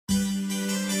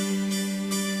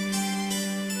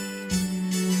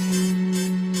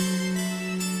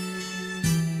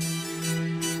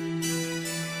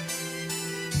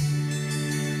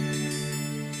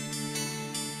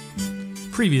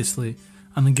Previously,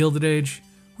 on the Gilded Age,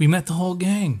 we met the whole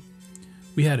gang.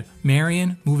 We had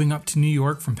Marion moving up to New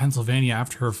York from Pennsylvania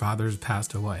after her father's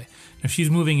passed away. Now she's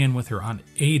moving in with her aunt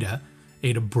Ada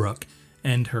Brooke,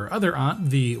 and her other aunt,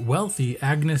 the wealthy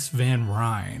Agnes Van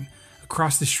Ryn.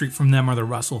 Across the street from them are the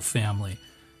Russell family,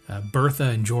 Bertha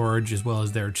and George, as well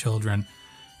as their children,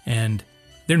 and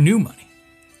they're new money.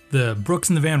 The Brooks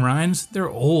and the Van Ryns, they're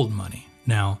old money.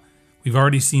 Now, we've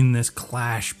already seen this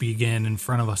clash begin in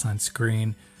front of us on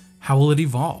screen. How will it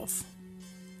evolve?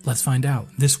 Let's find out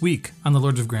this week on the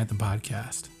Lords of Grantham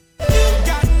podcast.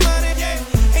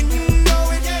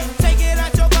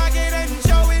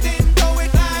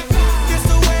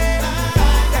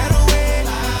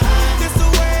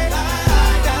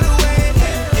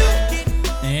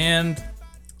 And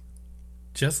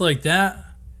just like that,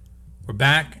 we're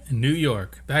back in New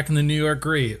York, back in the New York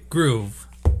groove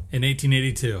in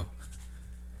 1882.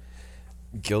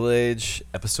 Gilded Age,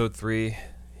 episode 3.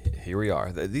 Here we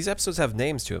are. These episodes have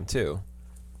names to them too.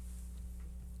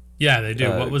 Yeah, they do.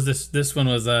 What was this? This one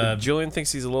was... Julian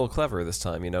thinks he's a little clever this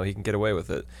time. You know, he can get away with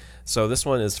it. So this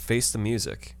one is Face the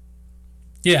Music.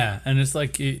 Yeah, and it's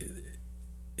like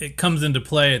it comes into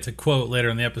play. It's a quote later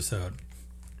in the episode.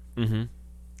 Mm-hmm.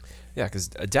 Yeah, because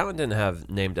Downton didn't have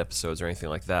named episodes or anything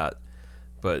like that.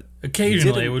 But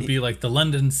occasionally it would be like the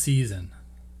London season.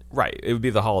 Right. It would be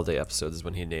the holiday episodes is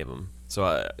when he'd name them.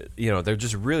 So, they're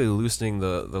just really loosening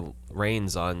the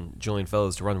reins on Julian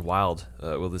Fellows to run wild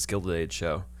with this Gilded Age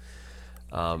show.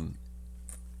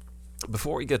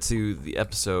 Before we get to the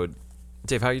episode,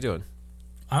 Dave, how are you doing?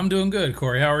 I'm doing good,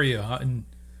 Corey. How are you?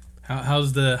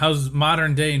 How's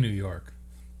modern day New York?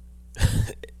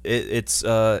 It's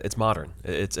modern.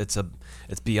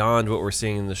 It's beyond what we're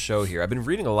seeing in the show here. I've been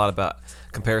reading a lot about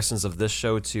comparisons of this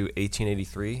show to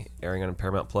 1883, airing on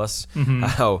Paramount Plus. Mm-hmm.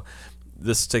 How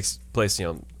this takes place,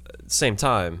 same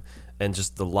time, and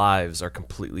just the lives are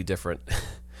completely different.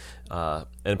 And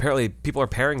apparently people are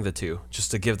pairing the two just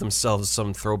to give themselves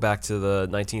some throwback to the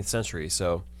 19th century.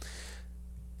 So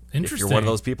if you're one of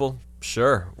those people,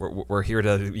 sure, we're here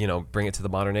to, bring it to the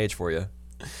modern age for you.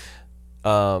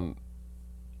 Aside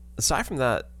from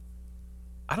that,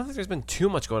 I don't think there's been too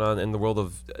much going on in the world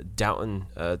of Downton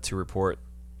to report.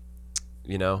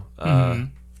 Mm-hmm.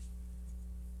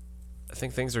 I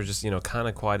think things are just, kind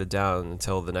of quieted down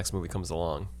until the next movie comes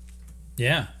along.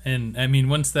 Yeah, and I mean,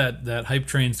 once that hype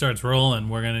train starts rolling,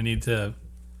 we're going to need to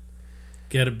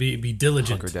be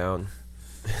diligent. Hunker down.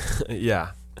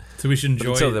 Yeah. So we should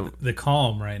enjoy the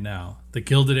calm right now, the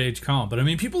Gilded Age calm. But I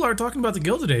mean, people are talking about the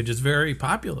Gilded Age. It's very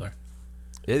popular.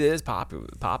 It is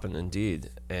popping indeed,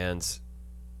 and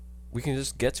we can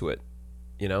just get to it.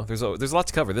 There's a lot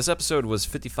to cover. This episode was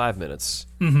 55 minutes.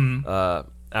 Mm-hmm.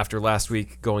 After last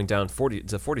week going down 40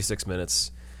 to 46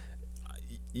 minutes,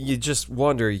 you just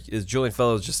wonder, is Julian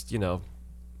Fellows just,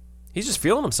 he's just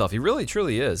feeling himself. He really,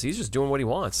 truly is. He's just doing what he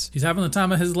wants. He's having the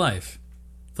time of his life.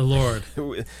 The Lord.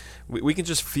 We can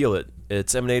just feel it.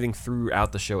 It's emanating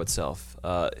throughout the show itself.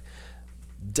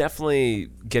 Definitely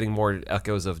getting more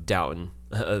echoes of Downton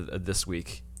this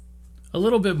week. A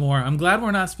little bit more. I'm glad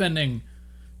we're not spending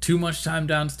too much time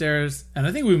downstairs. And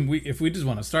I think if we just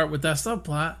want to start with that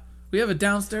subplot, we have a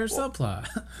downstairs subplot.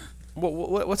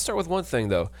 Well, let's start with one thing,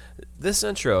 though. This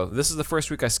intro, this is the first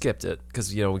week I skipped it,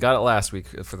 because, we got it last week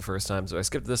for the first time, so I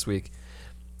skipped this week.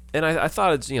 And I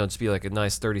thought it'd, just be like a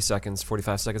nice 30 seconds,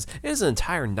 45 seconds. It is an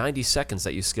entire 90 seconds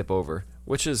that you skip over,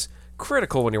 which is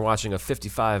critical when you're watching a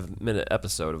 55-minute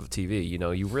episode of TV.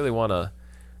 You really want to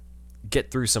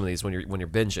get through some of these when you're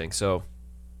binging. So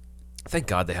thank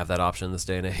God they have that option in this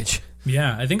day and age.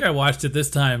 Yeah, I think I watched it this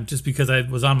time just because I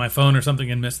was on my phone or something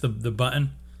and missed the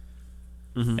button.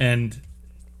 Mm-hmm. And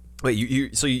wait, you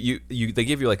they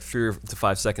give you like 3 to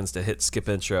 5 seconds to hit skip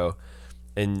intro,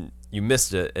 and you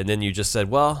missed it, and then you just said,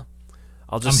 "Well,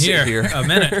 I'll just sit here a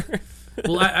minute."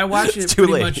 Well, I watch it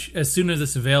pretty much as soon as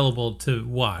it's available to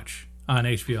watch on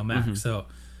HBO Max. Mm-hmm. So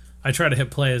I try to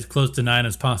hit play as close to 9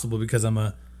 as possible because I'm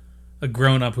a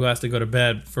grown up who has to go to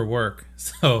bed for work.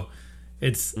 So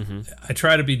it's I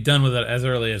try to be done with it as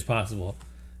early as possible.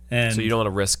 And so you don't want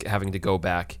to risk having to go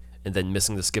back and then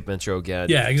missing the skip intro again.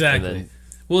 Yeah, exactly. And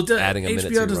then adding a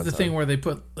minute HBO does the thing where they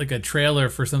put like a trailer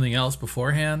for something else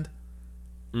beforehand.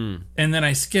 Mm. And then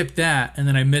I skip that, and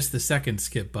then I miss the second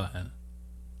skip button.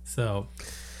 So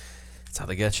that's how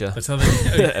they get you. That's how they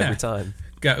get you. Every time.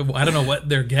 I don't know what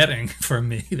they're getting from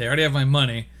me. They already have my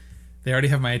money. They already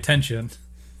have my attention.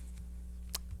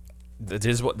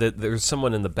 There's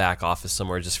someone in the back office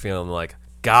somewhere just feeling like,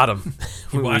 got him.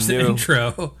 He watched the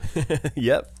intro.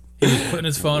 Yep. He was putting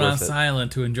his phone on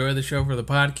silent to enjoy the show for the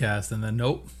podcast, and then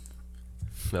nope,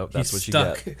 that's what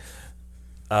stuck. you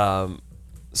get.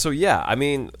 So yeah, I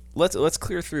mean, let's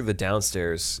clear through the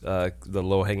downstairs, the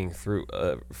low hanging fruit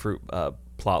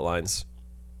plot lines.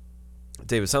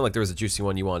 David, it sounded like there was a juicy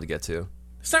one you wanted to get to.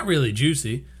 It's not really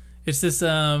juicy. It's this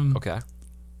Okay.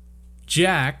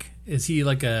 Jack. Is he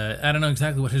like I don't know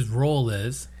exactly what his role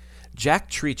is. Jack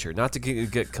Treacher, not to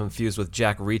get confused with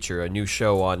Jack Reacher, a new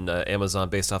show on Amazon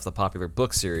based off the popular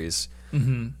book series.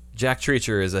 Mm-hmm. Jack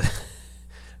Treacher is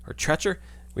or Treacher?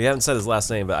 We haven't said his last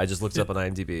name, but I just looked it up on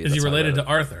IMDb. Is he related to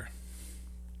Arthur?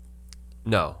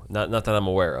 No, not that I'm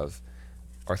aware of.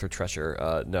 Arthur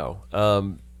Treacher,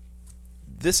 no.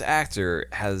 This actor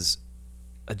has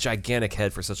a gigantic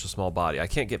head for such a small body. I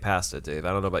can't get past it, Dave.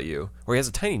 I don't know about you. Or he has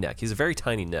a tiny neck. He's a very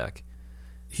tiny neck.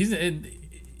 He's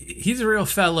a real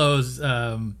fellow's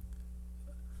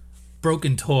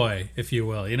broken toy, if you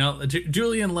will. You know,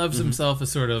 Julian loves himself a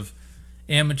sort of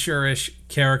amateurish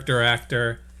character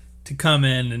actor to come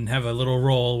in and have a little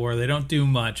role where they don't do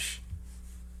much.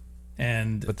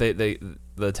 But the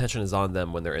attention is on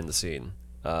them when they're in the scene.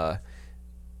 And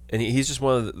he's just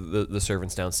one of the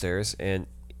servants downstairs, and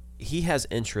he has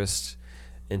interest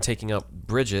in taking up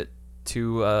Bridget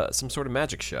to some sort of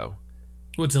magic show.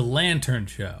 Well, it's a lantern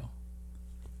show.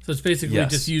 So it's basically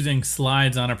just using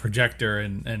slides on a projector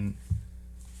and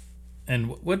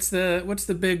what's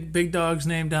the big dog's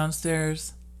name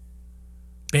downstairs?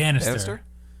 Bannister.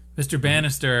 Mr.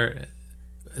 Bannister,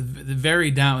 the very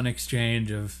down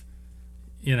exchange of,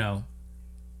 you know,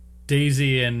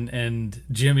 Daisy and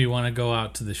Jimmy want to go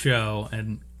out to the show,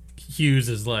 and Hughes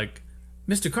is like,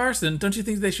 Mr. Carson, don't you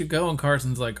think they should go? And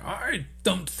Carson's like, I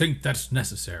don't think that's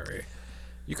necessary.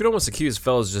 You could almost accuse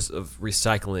fellows just of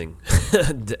recycling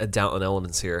Downton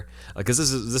elements here, because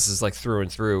this is like through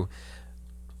and through.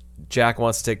 Jack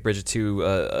wants to take Bridget to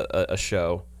a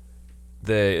show.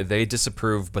 They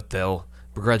disapprove, but they'll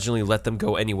begrudgingly let them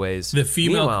go anyways. The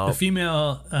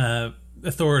female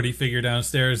authority figure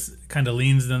downstairs kind of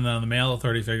leans in on the male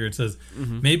authority figure and says,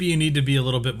 maybe you need to be a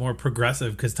little bit more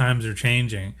progressive because times are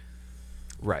changing.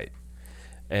 Right.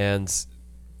 And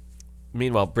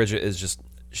meanwhile, Bridget is just,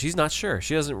 she's not sure.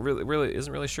 She isn't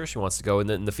really sure she wants to go. And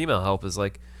then the female help is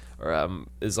like,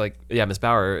 Miss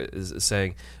Bauer is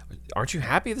saying, aren't you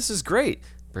happy? This is great.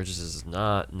 Bridget is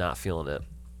not feeling it.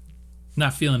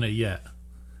 Not feeling it yet.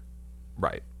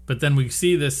 Right. But then we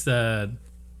see this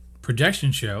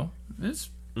projection show.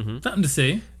 It's something to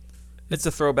see. It's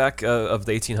a throwback of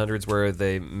the 1800s where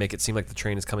they make it seem like the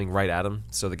train is coming right at them,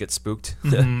 so they get spooked.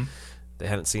 They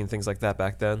hadn't seen things like that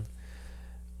back then.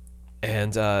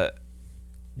 And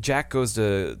Jack goes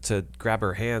to grab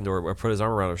her hand or put his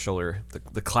arm around her shoulder.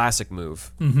 The classic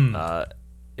move.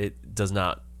 It does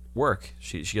not work.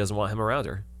 She doesn't want him around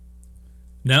her.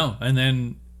 No, and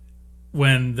then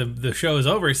when the show is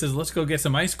over, he says, "Let's go get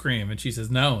some ice cream," and she says,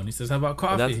 "No," and he says, "How about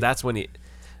coffee?" That's when he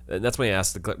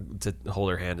asked to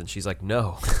hold her hand, and she's like,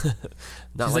 "No,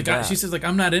 not she's like that." She says,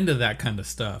 "I'm not into that kind of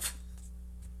stuff."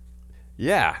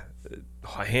 Yeah,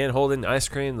 hand holding, ice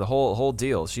cream, the whole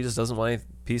deal. She just doesn't want any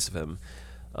piece of him.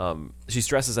 She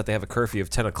stresses that they have a curfew of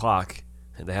 10 o'clock,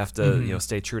 and they have to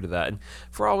stay true to that. And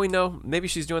for all we know, maybe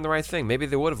she's doing the right thing. Maybe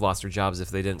they would have lost their jobs if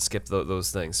they didn't skip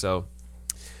those things. So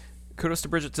kudos to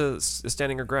Bridget to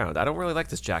standing her ground. I don't really like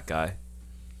this Jack guy.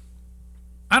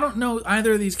 I don't know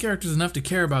either of these characters enough to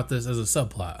care about this as a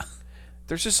subplot.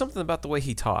 There's just something about the way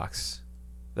he talks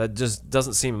that just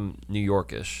doesn't seem New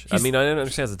Yorkish. I mean, I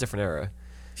understand it's a different era.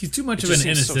 He's too much of an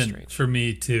innocent for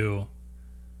me to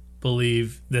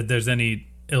believe that there's any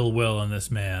ill will in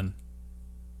this man.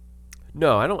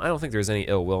 No, I don't think there's any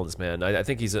ill will in this man. I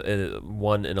think he's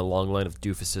one in a long line of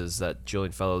doofuses that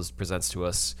Julian Fellows presents to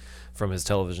us from his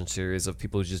television series of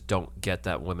people who just don't get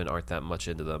that women aren't that much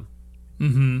into them.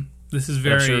 Mm-hmm. This is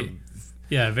very,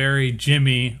 very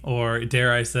Jimmy, or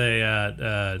dare I say,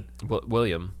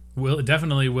 William.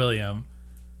 Definitely William.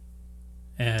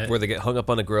 Where they get hung up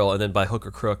on a grill, and then by hook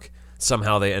or crook,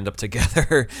 somehow they end up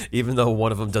together, even though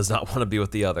one of them does not want to be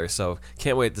with the other. So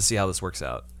can't wait to see how this works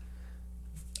out.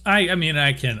 I mean,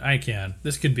 I can.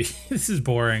 This could be. This is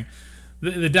boring.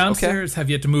 The downstairs have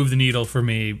yet to move the needle for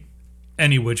me,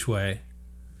 any which way.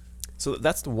 So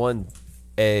that's the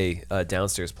 1A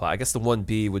downstairs plot. I guess the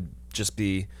 1B would just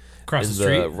be across the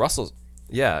street. Russells.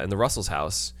 Yeah, in the Russells'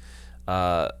 house.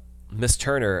 Miss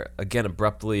Turner again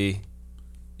abruptly,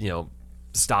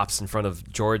 stops in front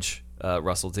of George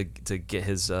Russell to get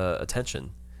his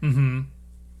attention. Mm-hmm.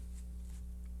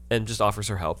 And just offers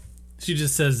her help. She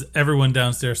just says, everyone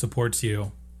downstairs supports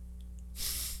you.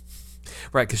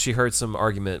 Right, because she heard some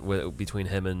argument between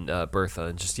him and Bertha,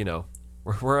 and just,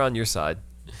 we're on your side.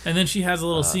 And then she has a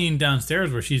little scene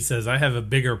downstairs where she says, I have a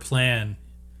bigger plan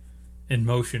in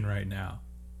motion right now.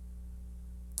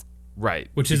 Right.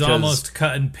 Which is almost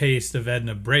cut and paste of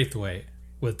Edna Braithwaite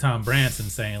with Tom Branson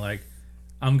saying, like,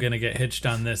 I'm going to get hitched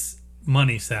on this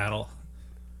money saddle.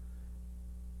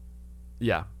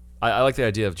 Yeah. I like the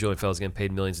idea of Julian Fellows getting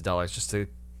paid millions of dollars just to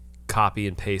copy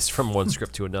and paste from one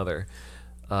script to another.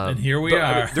 And here we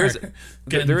are.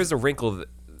 There is a wrinkle.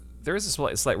 There is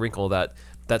a slight wrinkle that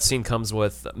scene comes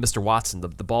with Mr. Watson, the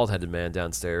bald-headed man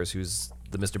downstairs, who's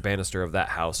the Mr. Bannister of that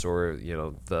house, or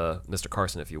the Mr.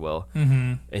 Carson, if you will.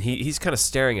 Mm-hmm. And he's kind of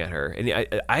staring at her,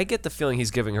 and I get the feeling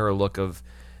he's giving her a look of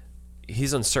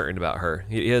he's uncertain about her.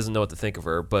 He doesn't know what to think of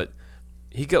her, but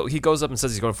he goes up and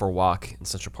says he's going for a walk in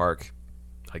Central Park.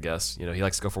 I guess he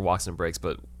likes to go for walks and breaks,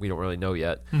 but we don't really know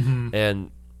yet. Mm-hmm.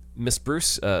 And Miss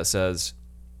Bruce says,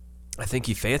 "I think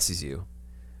he fancies you,"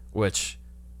 which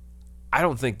I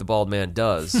don't think the bald man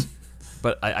does.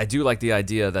 But I do like the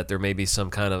idea that there may be some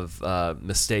kind of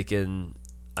mistaken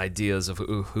ideas of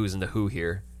who's into who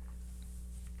here.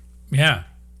 Yeah.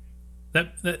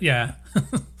 Yeah.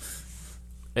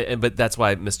 But that's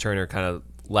why Miss Turner kind of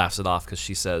laughs it off, because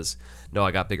she says, "No,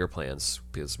 I got bigger plans,"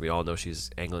 because we all know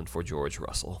she's angling for George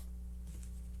Russell.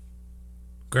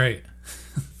 Great.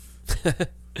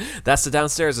 That's the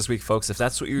Downstairs this week, folks. If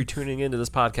that's what you're tuning into this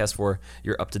podcast for,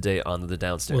 you're up to date on the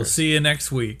Downstairs. We'll see you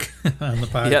next week on the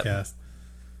podcast.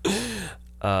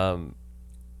 Well,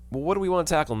 what do we want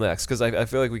to tackle next? Because I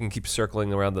feel like we can keep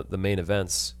circling around the main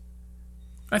events.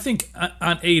 I think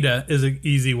Aunt Ada is an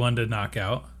easy one to knock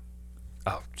out.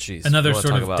 Oh, jeez. Another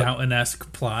sort of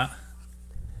Downton-esque plot.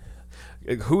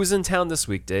 Who's in town this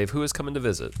week, Dave? Who is coming to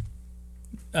visit?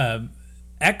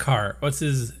 Eckhart. What's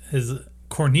his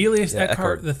Cornelius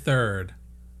Eckhart III.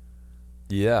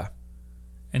 Yeah.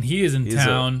 And he is in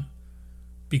town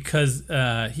because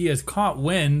he has caught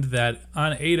wind that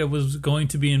Aunt Ada was going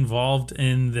to be involved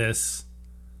in this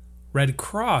Red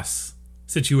Cross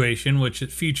situation, which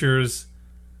it features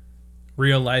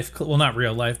real life, well, not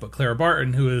real life, but Clara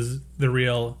Barton, who is the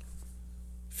real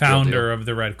founder of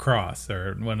the Red Cross,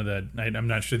 or one of the, I'm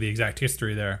not sure the exact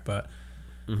history there, but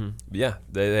yeah,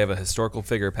 they have a historical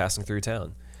figure passing through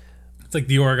town. It's like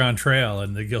the Oregon Trail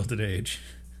in the Gilded Age.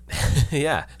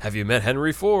 Yeah. Have you met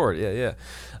Henry Ford? Yeah.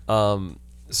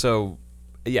 So,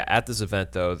 yeah, at this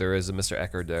event, though, there is a Mr.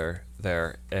 Eckhart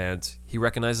there, and he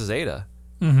recognizes Ada.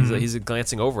 Mm-hmm. He's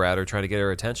glancing over at her, trying to get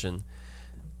her attention,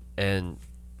 and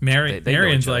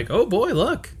Marion's like, "Oh boy,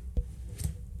 look!"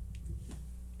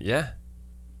 Yeah.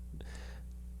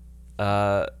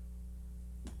 And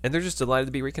they're just delighted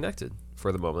to be reconnected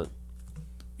for the moment.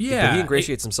 Yeah, but he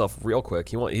ingratiates himself real quick.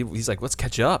 He's like, "Let's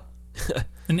catch up."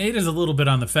 And Ada's a little bit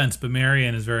on the fence, but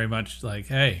Marion is very much like,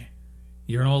 "Hey,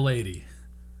 you're an old lady.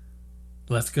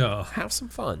 Let's go. Have some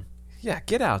fun. Yeah,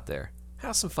 get out there.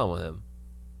 Have some fun with him."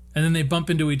 And then they bump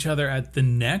into each other at the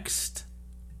next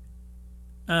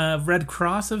Red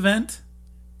Cross event.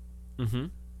 Mm-hmm.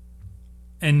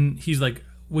 And he's like,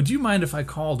 "Would you mind if I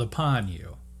called upon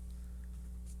you?"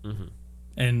 Mm-hmm.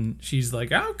 And she's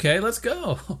like, "Okay, let's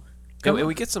go." And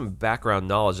we get some background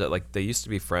knowledge that like they used to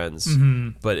be friends,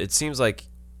 but it seems like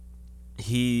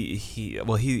he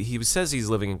says he's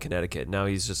living in Connecticut. Now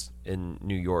he's just in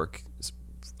New York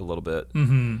a little bit,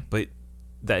 but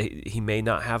that he may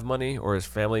not have money, or his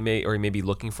family may, or he may be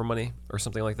looking for money or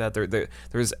something like that.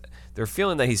 They're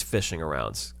feeling that he's fishing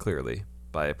around, clearly,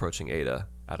 by approaching Ada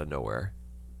out of nowhere.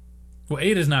 Well,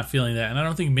 Ada's not feeling that, and I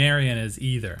don't think Marion is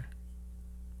either.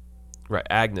 Right,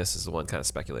 Agnes is the one kind of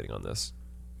speculating on this.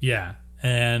 Yeah,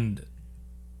 and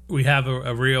we have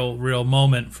a real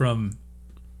moment from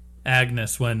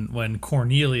Agnes when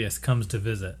Cornelius comes to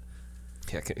visit.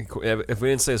 Yeah, if we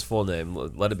didn't say his full name,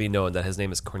 let it be known that his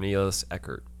name is Cornelius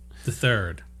Eckhart. The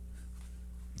third.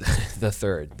 The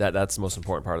third. That's the most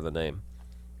important part of the name.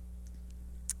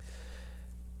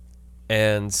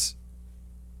 And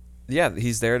yeah,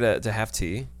 he's there to have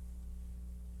tea.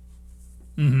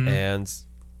 Mm-hmm. And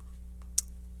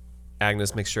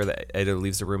Agnes makes sure that Ada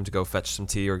leaves the room to go fetch some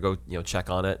tea or go, check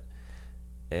on it.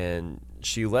 And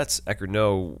she lets Eckhart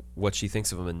know what she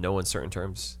thinks of him in no uncertain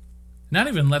terms. Not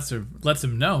even lets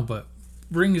him know, but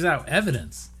brings out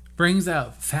evidence, brings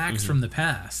out facts from the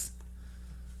past.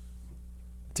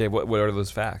 Dave, what are those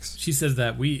facts? She says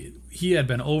that he had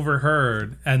been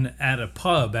overheard and at a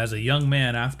pub as a young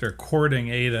man after courting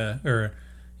Ada, or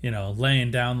laying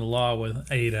down the law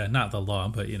with Ada, not the law,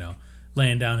 but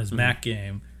laying down his Mac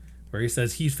game, where he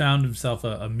says he found himself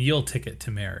a meal ticket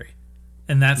to marry.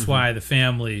 And that's why the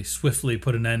family swiftly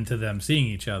put an end to them seeing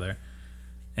each other.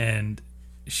 And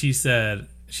she says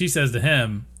to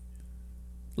him,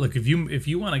 "Look, if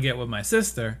you want to get with my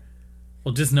sister,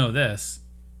 well, just know this.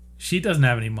 She doesn't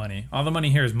have any money. All the money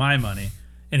here is my money.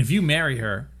 And if you marry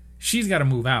her, she's got to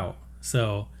move out.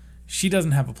 So she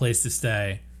doesn't have a place to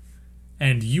stay,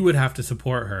 and you would have to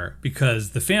support her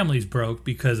because the family's broke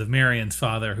because of Marion's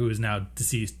father, who is now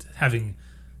deceased, having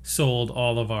sold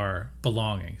all of our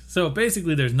belongings. So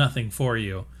basically there's nothing for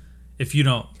you if you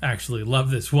don't actually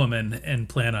love this woman and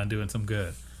plan on doing some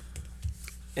good.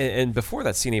 And before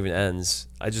that scene even ends,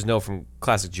 I just know from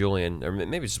classic Julian, or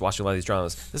maybe just watching a lot of these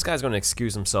dramas, this guy's going to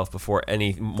excuse himself before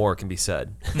any more can be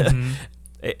said. Mm-hmm.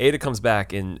 Ada comes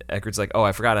back, and Eckhart's like, oh,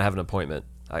 I forgot I have an appointment.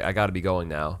 I got to be going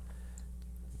now.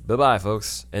 Bye-bye,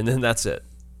 folks. And then that's it.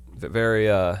 Very,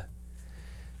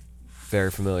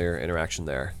 very familiar interaction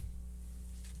there.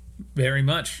 Very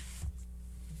much.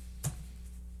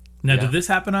 Now, did this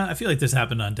happen on... I feel like this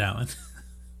happened on Downton.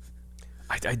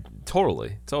 I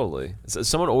totally.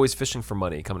 Someone always fishing for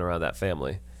money coming around that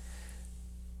family.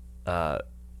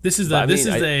 This is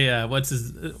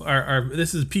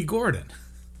Pete Gordon.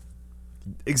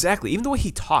 Exactly. Even the way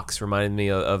he talks reminded me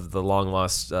of the long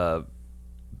lost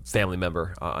family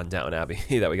member on Downton Abbey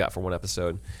that we got for one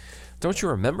episode. Don't you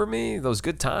remember me? Those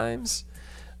good times.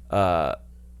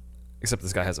 Except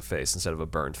this guy has a face instead of a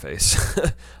burned face.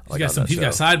 He's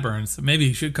got sideburns. So maybe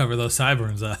he should cover those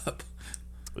sideburns up.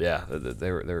 Yeah,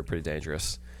 they were pretty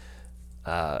dangerous.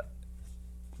 But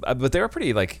they were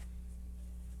pretty, like,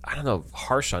 I don't know,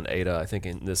 harsh on Ada, I think,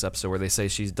 in this episode, where they say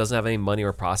she doesn't have any money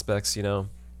or prospects, you know?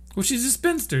 Well, she's a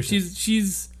spinster.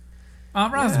 She's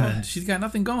Aunt Rosamund. Yeah. She's got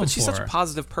nothing going for her. But she's such a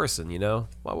positive person, you know?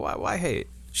 Why hate?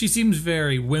 She seems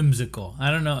very whimsical.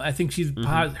 I don't know. I think she's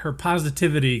her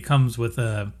positivity comes with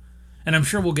a... And I'm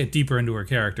sure we'll get deeper into her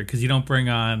character, because you don't bring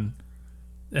on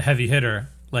a heavy hitter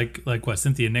like what,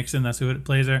 Cynthia Nixon, that's who it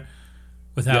plays her,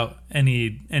 without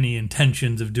any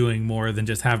intentions of doing more than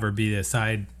just have her be a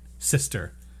side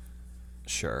sister.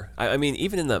 Sure. I mean,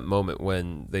 even in that moment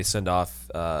when they send off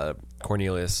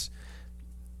Cornelius,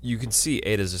 you can see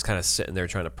Ada's just kind of sitting there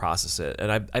trying to process it.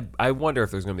 And I wonder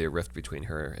if there's going to be a rift between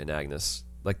her and Agnes.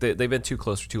 Like, they've been too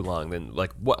close for too long. Then,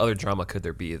 like, what other drama could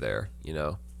there be there, you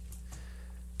know?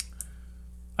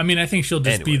 I mean, I think she'll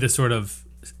just be the sort of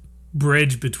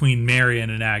bridge between Marion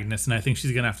and Agnes, and I think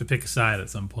she's going to have to pick a side at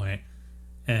some point.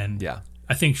 And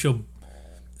I think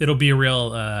it'll be a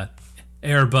real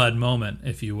Air Bud moment,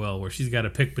 if you will, where she's got to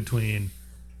pick between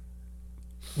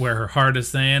where her heart is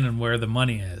saying and where the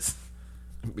money is.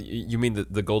 You mean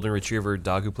the golden retriever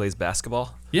dog who plays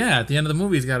basketball? Yeah, at the end of the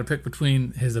movie, he's got to pick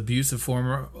between his abusive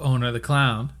former owner, the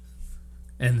clown,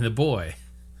 and the boy.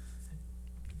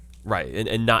 Right,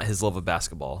 and not his love of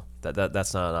basketball. That's not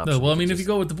an option. No, well, I mean, if you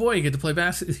go with the boy, you get to play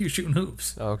basketball. You're shooting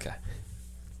hoops. Oh, okay.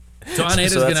 So Aunt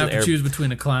Ada's going to have to choose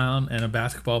between a clown and a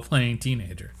basketball-playing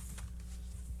teenager.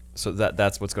 So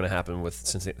that's what's going to happen with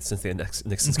Cynthia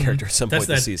Nixon's character at some point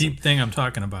this season. That's that deep thing I'm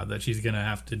talking about, that she's going to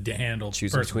have to handle.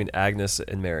 Choosing between Agnes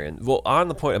and Marion. Well, on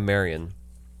the point of Marion,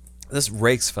 this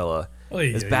Rakes fella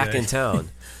is back in town.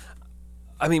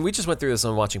 I mean, we just went through this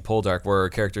on watching Poldark, where her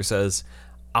character says,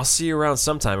 I'll see you around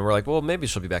sometime. And we're like, well, maybe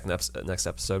she'll be back next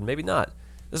episode. Maybe not.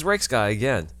 This Rakes guy,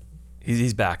 again,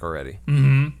 he's back already.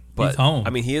 Mm-hmm. But, he's home.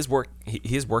 I mean, he is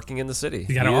working in the city.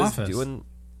 He got an office.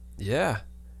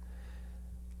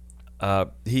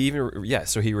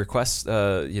 So he requests,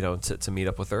 to meet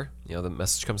up with her. You know, the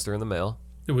message comes through in the mail.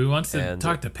 Do we want to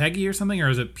talk to Peggy or something, or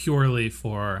is it purely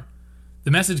for...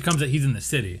 The message comes that he's in the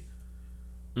city.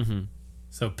 Mm-hmm.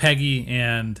 So Peggy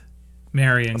and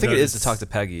Marion... I think it is to talk to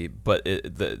Peggy, but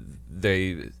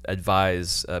they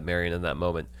advise Marion in that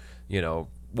moment, you know,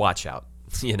 watch out.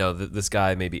 You know, this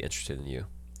guy may be interested in you.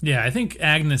 Yeah, I think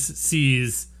Agnes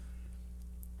sees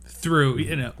through,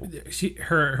 you know,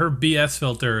 her BS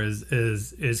filter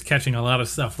is catching a lot of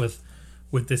stuff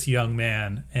with this young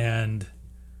man, and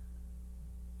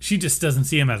she just doesn't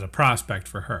see him as a prospect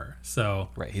for her. So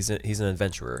right, he's an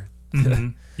adventurer. Mm-hmm.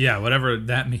 Yeah, whatever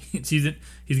that means.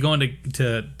 He's going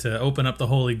to open up the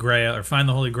Holy Grail, or find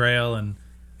the Holy Grail and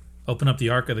open up the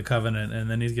Ark of the Covenant, and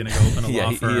then he's going to go open a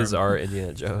law firm. He is our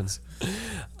Indiana Jones.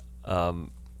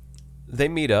 They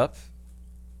meet up,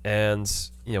 and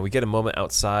you know, we get a moment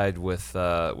outside with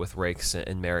Rakes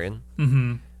and Marion.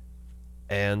 Mm-hmm.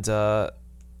 And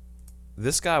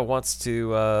this guy wants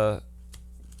to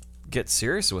get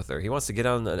serious with her. He wants to get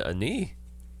on a knee.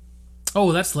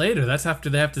 Oh, that's later. That's after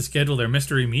they have to schedule their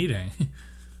mystery meeting.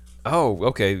 Oh,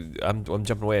 okay. I'm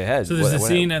jumping way ahead. So there's a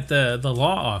scene at the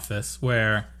law office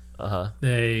where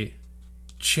they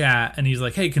chat, and he's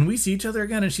like, "Hey, can we see each other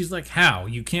again?" And she's like, "How?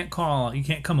 You can't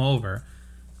come over.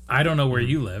 I don't know where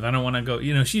you live. I don't want to go."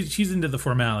 You know, she's into the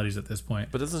formalities at this point.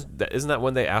 But isn't that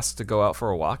when they ask to go out for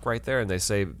a walk right there, and they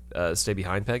say, "Stay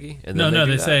behind, Peggy"? And then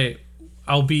they say,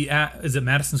 "I'll be at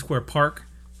Madison Square Park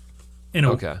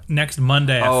next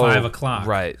Monday at 5 o'clock."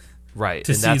 Right. Right,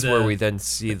 to and see that's the- where we then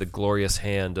see the glorious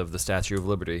hand of the Statue of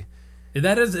Liberty.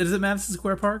 Is it Madison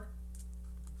Square Park?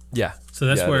 Yeah. So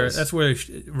that's Yeah, it where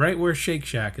is. right where Shake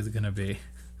Shack is going to be.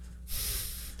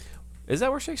 Is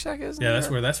that where Shake Shack is? Yeah, that's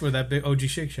where that big OG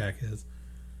Shake Shack is.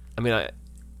 I mean,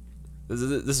 this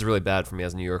is really bad for me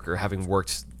as a New Yorker, having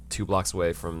worked 2 blocks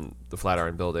away from the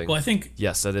Flatiron Building. Well, I think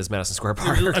Yes, that is Madison Square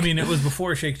Park. I mean it was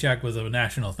before Shake Shack was a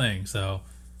national thing, so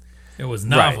it was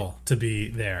novel to be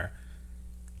there.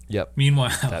 Yep.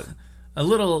 Meanwhile, That- a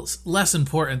little less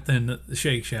important than the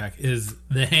Shake Shack is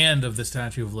the hand of the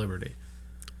Statue of Liberty.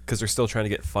 Because they're still trying to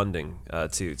get funding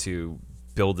to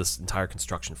build this entire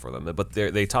construction for them. But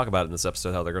they talk about it in this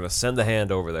episode how they're going to send the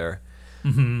hand over there,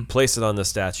 place it on the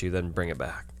statue, then bring it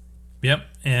back. Yep,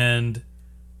 and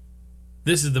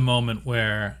this is the moment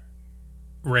where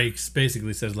Rakes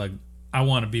basically says, like, I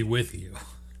want to be with you.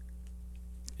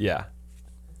 Yeah.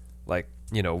 Like,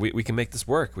 we can make this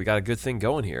work. We got a good thing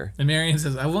going here. And Marion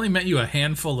says, I've only met you a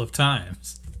handful of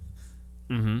times.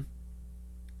 And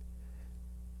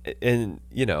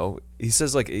he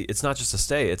says, like, it's not just a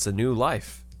stay, it's a new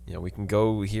life. We can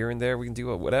go here and there, we can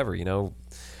do whatever.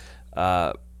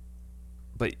 But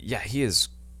yeah, he is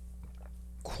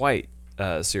quite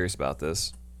serious about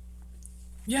this.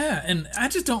 Yeah, and I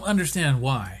just don't understand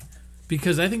why.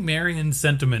 Because I think Marion's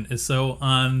sentiment is so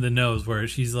on the nose where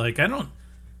she's like, I don't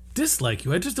dislike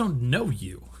you, I just don't know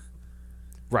you.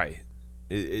 Right.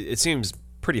 It seems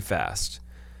pretty fast.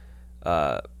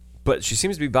 But she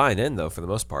seems to be buying in, though, for the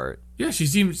most part. Yeah, she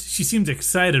seems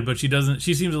excited, but she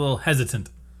seems a little hesitant,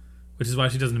 which is why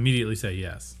she doesn't immediately say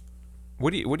yes.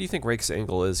 What do you think Rake's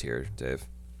angle is here, Dave?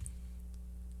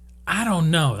 I don't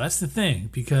know. That's the thing,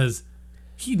 because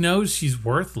he knows she's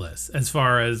worthless as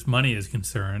far as money is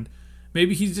concerned.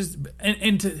 Maybe he's just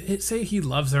and to say he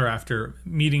loves her after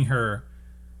meeting her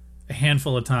a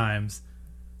handful of times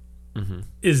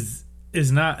is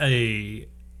not a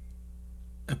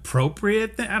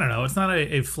appropriate thing. I don't know. It's not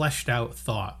a fleshed out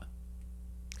thought.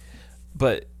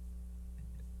 But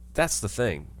that's the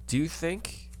thing. Do you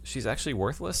think she's actually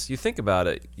worthless? You think about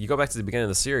it. You go back to the beginning of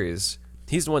the series.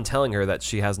 He's the one telling her that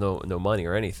she has no money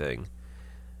or anything.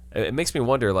 It makes me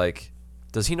wonder, like,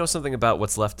 does he know something about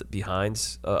what's left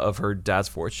behind of her dad's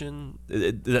fortune?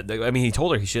 I mean, he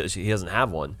told her he doesn't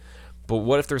have one. But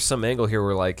what if there's some angle here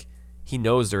where, like, he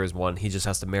knows there is one, he just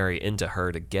has to marry into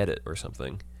her to get it or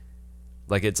something?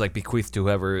 Like, it's like bequeathed to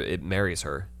whoever it marries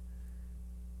her.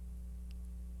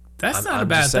 That's I'm just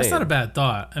that's not saying. a bad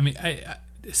thought. I mean,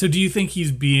 so do you think do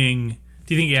you think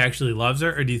he actually loves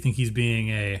her, or do you think he's being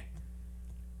a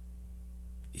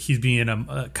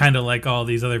kind of like all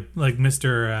these other, like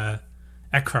Mr.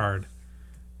 Eckhard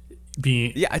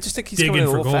being? Yeah, I just think he's digging coming in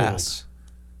a for little gold. fast.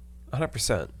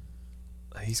 100%.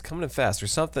 He's coming in fast.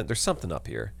 There's something up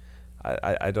here.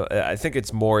 I think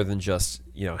it's more than just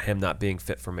him not being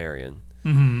fit for Marion.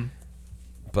 Mm-hmm.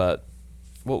 But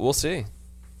we'll see.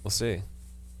 We'll see.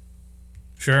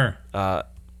 Sure. I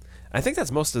think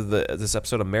that's most of this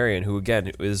episode of Marion, who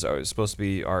again is supposed to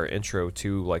be our intro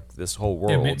to like this whole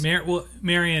world. Yeah,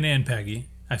 Marion and Peggy,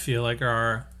 I feel like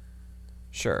are.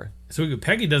 Sure. So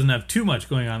Peggy doesn't have too much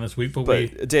going on this week,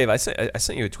 but Dave, I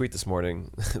sent you a tweet this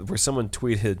morning where someone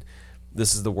tweeted,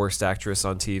 "This is the worst actress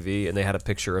on TV," and they had a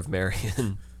picture of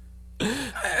Marion.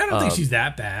 I don't think she's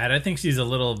that bad. I think she's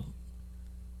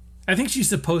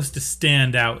supposed to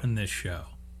stand out in this show.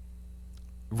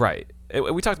 Right.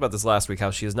 We talked about this last week,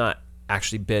 how she has not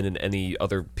actually been in any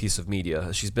other piece of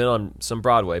media. She's been on some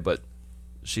Broadway, but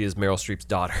she is Meryl Streep's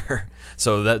daughter.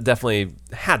 So that definitely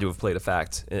had to have played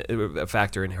a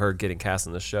factor in her getting cast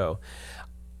in this show.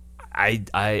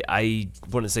 I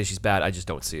wouldn't say she's bad. I just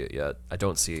don't see it yet. I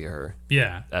don't see her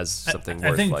as something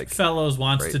worth, I think like, Fellows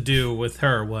wants great. to do with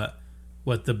her what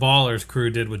the Ballers crew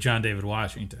did with John David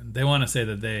Washington. They want to say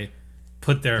that they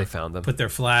put their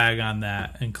flag on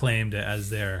that and claimed it as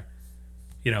their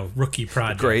rookie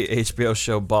project. Great HBO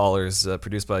show Ballers,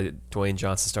 produced by Dwayne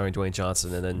Johnson, starring Dwayne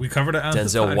Johnson, and then We covered it on the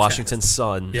Denzel podcast. Washington's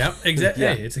son. Yep, exactly.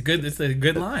 Yeah. Hey, it's a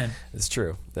good line. It's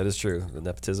true. That is true. The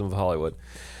nepotism of Hollywood.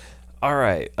 All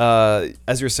right.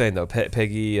 As you were saying, though,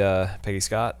 Peggy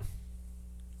Scott.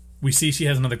 We see she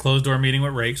has another closed door meeting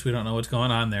with Rakes. We don't know what's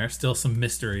going on there. Still some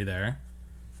mystery there.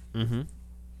 Mm-hmm.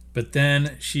 But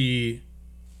then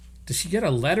does she get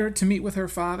a letter to meet with her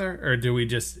father, or do we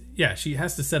just? Yeah, she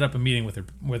has to set up a meeting with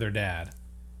her dad.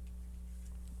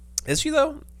 Is she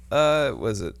though?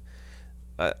 Was it?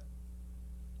 I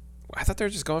thought they were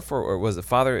just going for, or was it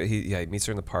father? He meets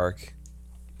her in the park.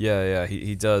 Yeah.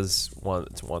 He does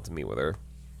want to meet with her.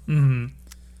 Mm-hmm.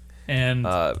 And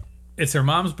it's her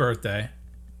mom's birthday,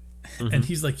 and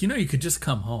he's like, you could just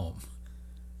come home.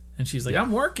 And she's like,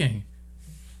 I'm working.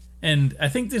 And I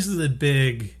think this is a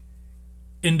big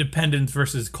independence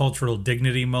versus cultural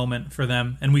dignity moment for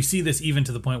them. And we see this even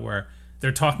to the point where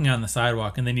they're talking on the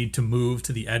sidewalk and they need to move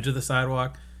to the edge of the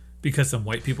sidewalk because some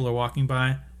white people are walking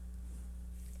by.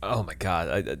 Oh my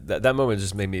God. That moment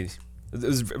just made me... It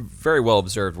was very well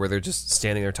observed where they're just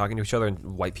standing there talking to each other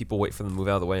and white people wait for them to move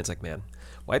out of the way. It's like, man,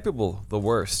 white people, the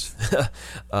worst.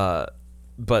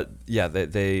 But yeah,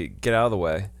 they get out of the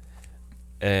way.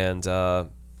 And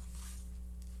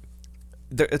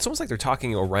it's almost like they're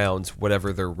talking around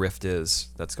whatever their rift is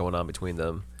that's going on between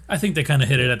them. I think they kind of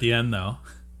hit it at the end, though.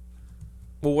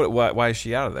 Well, why is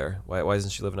she out of there? Why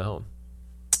isn't she living at home?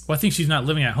 Well, I think she's not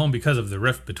living at home because of the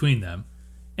rift between them.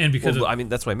 And because I mean,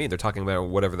 that's what I mean. They're talking about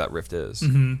whatever that rift is.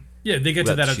 Mm-hmm. Yeah, they get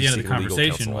to that at the end of the seeking legal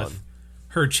conversation counsel with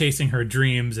her chasing her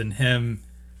dreams and him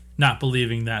not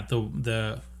believing that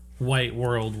the white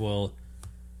world will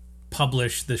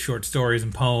publish the short stories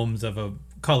and poems of a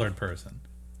colored person.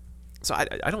 So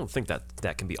I don't think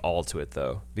that can be all to it,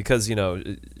 though, because,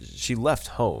 she left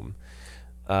home.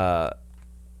 Do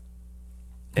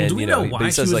we know why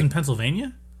she was in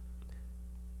Pennsylvania?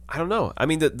 I don't know. I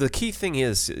mean, the key thing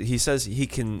is he says he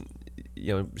can,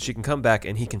 she can come back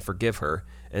and he can forgive her,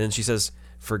 and then she says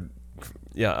or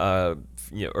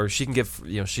she can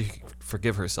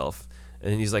forgive herself,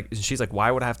 and she's like,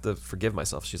 why would I have to forgive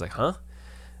myself? She's like, huh?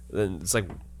 Then it's like,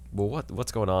 well,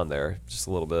 what's going on there? Just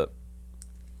a little bit.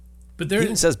 But he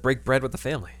even says break bread with the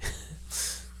family.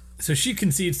 So she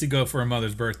concedes to go for her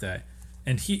mother's birthday,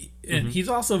 and he's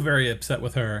also very upset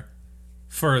with her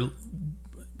for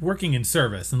working in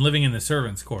service and living in the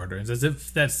servants' quarters, as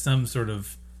if that's some sort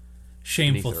of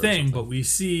shameful thing. But we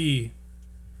see,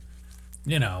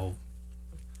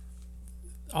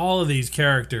 all of these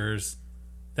characters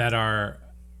that are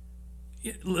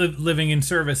living in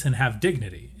service and have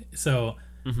dignity. So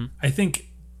I think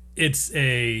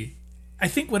I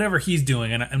think whatever he's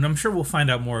doing, and I'm sure we'll find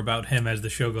out more about him as the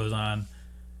show goes on,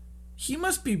 he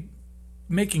must be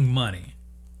making money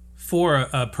for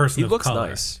a person of color. He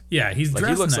looks nice. Yeah, he's dressed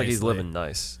nicely. He looks like he's living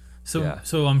nice.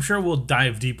 So I'm sure we'll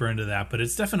dive deeper into that, but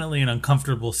it's definitely an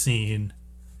uncomfortable scene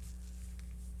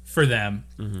for them,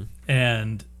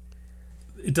 and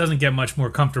it doesn't get much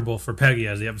more comfortable for Peggy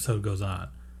as the episode goes on.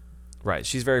 Right.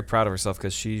 She's very proud of herself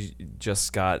because she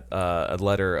just got a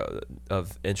letter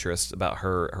of interest about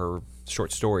her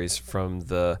short stories from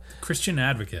the Christian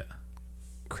Advocate.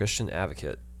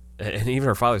 And even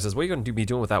her father says, what are you going to be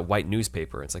doing with that white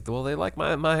newspaper? It's like, well, they like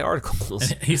my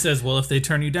articles. And he says, well, if they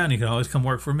turn you down, you can always come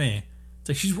work for me. It's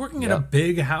like she's working in a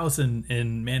big house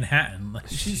in Manhattan. Like,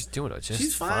 she's doing it just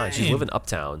she's fine. She's living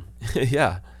uptown.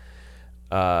 Yeah.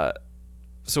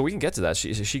 So we can get to that.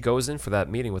 She goes in for that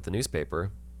meeting with the newspaper.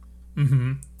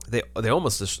 Mm-hmm. They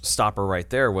almost just stop her right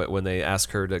there when they ask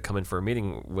her to come in for a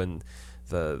meeting, when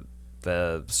the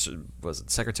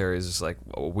secretary is just like,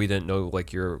 oh, we didn't know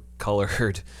like you're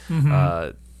colored.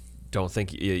 Don't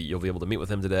think you'll be able to meet with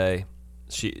him today.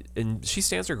 She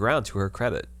stands her ground to her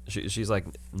credit. She's like,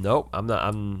 nope, I'm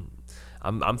not.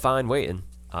 I'm fine waiting.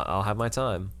 I'll have my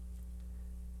time.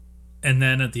 And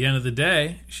then at the end of the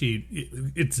day,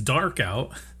 it's dark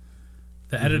out.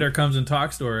 The editor comes and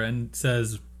talks to her and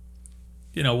says,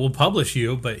 we'll publish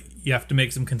you, but you have to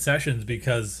make some concessions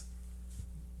because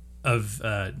of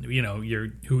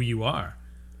who you are.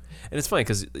 And it's funny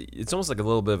because it's almost like a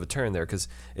little bit of a turn there, because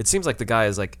it seems like the guy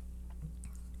is like,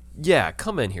 yeah,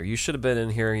 come in here, you should have been in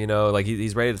here, like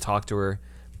he's ready to talk to her,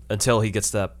 until he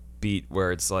gets to that beat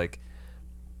where it's like,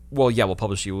 well, yeah, we'll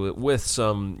publish you with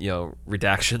some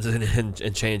redactions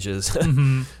and changes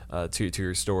to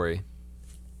your story,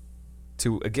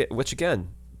 which again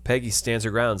Peggy stands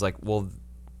her ground. It's like, well,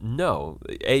 no,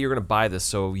 A, you're going to buy this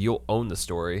so you'll own the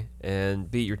story, and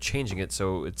B, you're changing it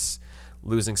so it's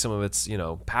losing some of its,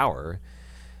 power.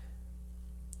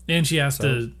 And she has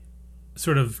to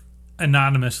sort of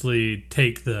anonymously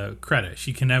take the credit.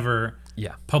 She can never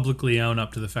publicly own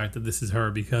up to the fact that this is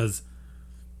her, because...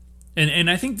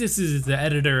 And I think this is the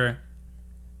editor...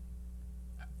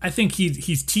 I think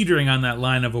he's teetering on that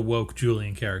line of a woke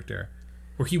Julian character,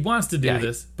 where he wants to do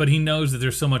this, but he knows that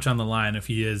there's so much on the line if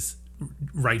he is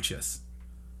righteous.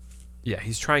 Yeah,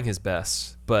 he's trying his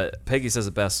best, but Peggy says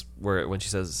it best when she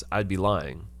says, I'd be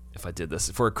lying if I did this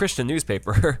for a Christian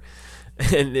newspaper.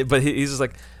 But he's just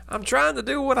like, I'm trying to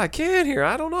do what I can here.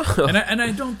 I don't know. And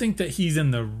I don't think that he's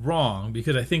in the wrong,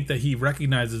 because I think that he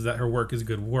recognizes that her work is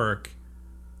good work.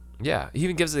 Yeah, he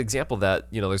even gives an example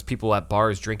that, there's people at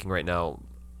bars drinking right now,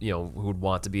 who would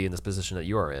want to be in this position that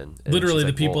you are in. And literally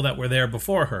the people that were there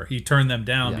before her. He turned them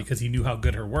down because he knew how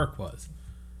good her work was.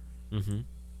 Mm-hmm.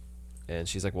 And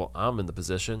she's like, well, I'm in the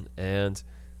position, and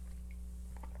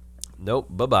nope,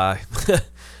 bye-bye.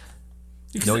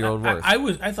 Because Know your own worth.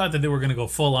 I thought that they were going to go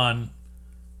full on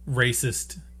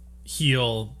racist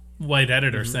heel white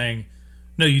editor saying,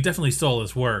 "No, you definitely stole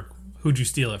this work. Who'd you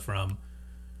steal it from?"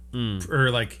 Or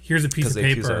like, here's a piece of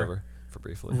paper. For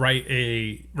briefly. Write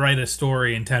a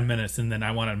story in 10 minutes, and then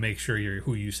I want to make sure you're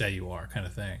who you say you are, kind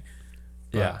of thing.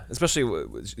 Yeah, especially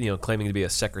claiming to be a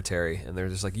secretary, and they're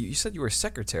just like, you said you were a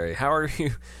secretary. How are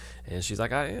you? And she's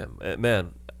like, I am.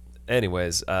 Man.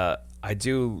 Anyways, I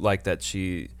do like that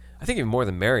she. I think even more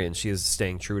than Marion, she is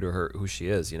staying true to who she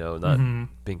is. Not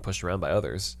being pushed around by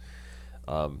others.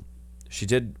 She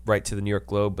did write to the New York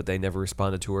Globe, but they never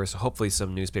responded to her. So hopefully,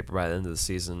 some newspaper by the end of the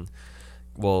season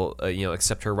will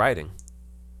accept her writing.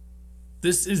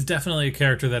 This is definitely a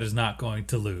character that is not going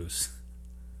to lose.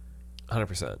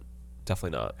 100%.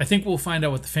 Definitely not. I think we'll find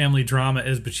out what the family drama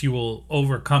is, but she will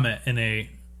overcome it in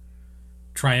a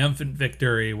triumphant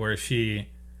victory where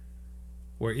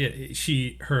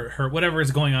her whatever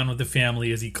is going on with the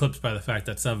family is eclipsed by the fact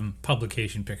that some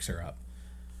publication picks her up.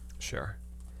 Sure.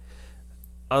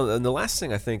 And the last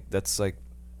thing I think that's like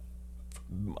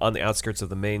on the outskirts of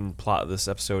the main plot of this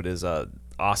episode is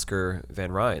Oscar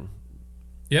Van Ryn.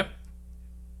 Yep.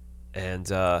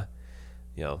 And of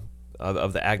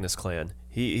the Agnes clan.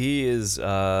 He is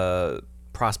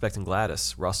prospecting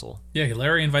Gladys Russell. Yeah,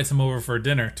 Larry invites him over for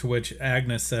dinner, to which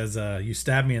Agnes says, "You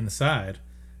stabbed me in the side,"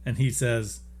 and he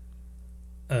says,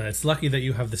 "It's lucky that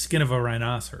you have the skin of a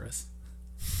rhinoceros."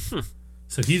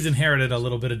 So he's inherited a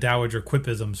little bit of Dowager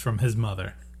quipisms from his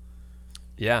mother.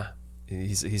 Yeah,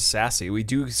 he's sassy. We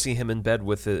do see him in bed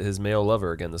with his male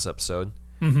lover again this episode.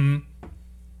 Mm-hmm.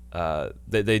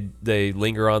 They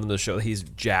linger on to show he's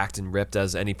jacked and ripped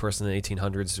as any person in the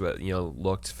 1800s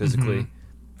looked physically.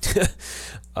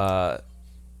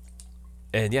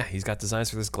 And yeah, he's got designs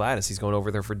for this Gladys. He's going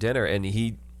over there for dinner, and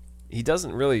he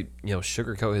doesn't really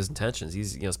sugarcoat his intentions.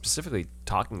 He's specifically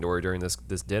talking to her during this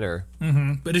dinner.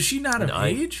 Mm-hmm. But is she not of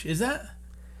age? Is that?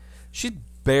 She's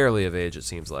barely of age. It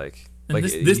seems like. And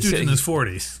this dude's in his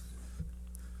 40s.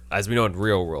 As we know in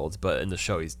real world, but in the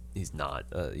show he's not.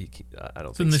 I don't think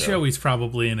so. So in the show he's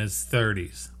probably in his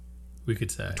 30s, we could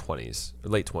say. 20s,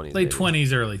 late 20s. Late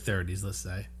 20s, early 30s, let's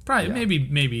say. Probably,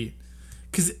 maybe,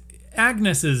 because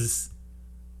Agnes is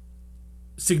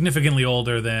significantly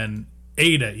older than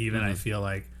Ada, even. I feel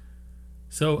like.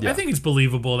 So I think it's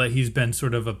believable that he's been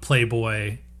sort of a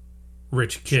playboy,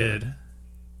 rich kid,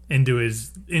 into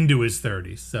his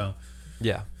 30s. So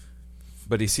yeah.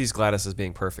 But he sees Gladys as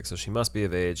being perfect, so she must be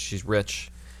of age. She's rich,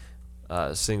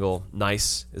 single,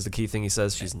 nice is the key thing he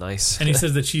says. She's nice. And he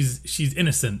says that she's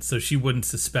innocent, so she wouldn't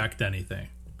suspect anything.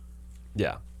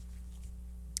 Yeah.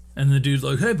 And the dude's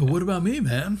like, "Hey, but what about me,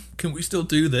 man? Can we still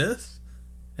do this?"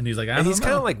 And he's like, I don't know. He's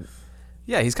kind of like,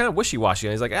 he's kind of wishy-washy.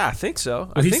 And he's like, I think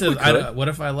so. Well, he says, what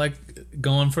if I like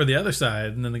going for the other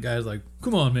side? And then the guy's like,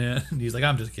 "Come on, man." And he's like,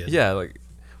 "I'm just kidding." Yeah, like,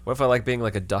 what if I like being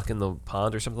like a duck in the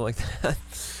pond or something like that?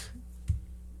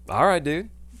 All right, dude.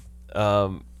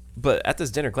 But at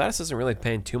this dinner, Gladys isn't really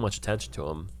paying too much attention to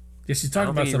him. Yeah, she's talking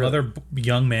about some other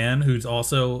young man who's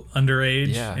also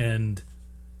underage. Yeah. And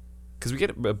because we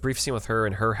get a brief scene with her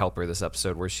and her helper this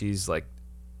episode where she's like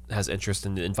has interest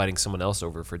in inviting someone else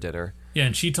over for dinner. Yeah,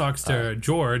 and she talks to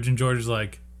George, and George is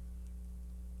like,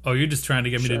 "Oh, you're just trying to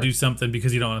get me to do something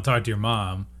because you don't want to talk to your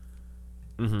mom."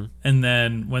 Mm-hmm. And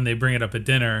then when they bring it up at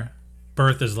dinner,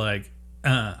 Bertha's like,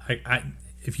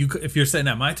 If you're sitting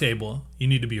at my table, you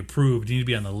need to be approved. You need to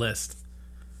be on the list."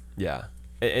 Yeah,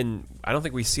 and I don't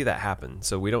think we see that happen.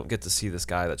 So we don't get to see this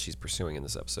guy that she's pursuing in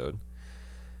this episode.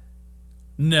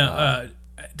 No,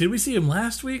 did we see him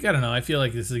last week? I don't know. I feel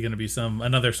like this is going to be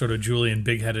another sort of Julian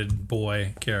big-headed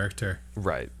boy character.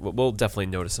 Right. We'll definitely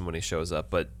notice him when he shows up.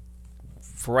 But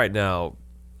for right now,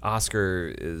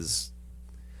 Oscar is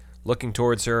looking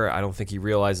towards her. I don't think he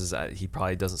realizes that he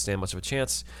probably doesn't stand much of a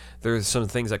chance. There's some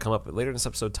things that come up later in this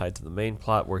episode tied to the main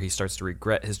plot where he starts to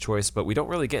regret his choice, but we don't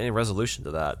really get any resolution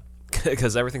to that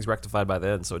because everything's rectified by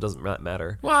then, so it doesn't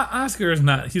matter. Well, Oscar is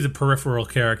not. He's a peripheral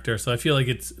character, so I feel like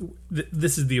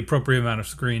this is the appropriate amount of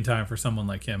screen time for someone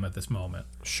like him at this moment.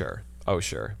 Sure. Oh,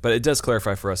 sure. But it does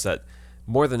clarify for us that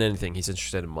more than anything, he's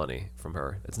interested in money from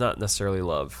her. It's not necessarily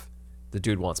love. The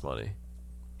dude wants money.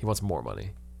 He wants more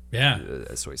money. Yeah.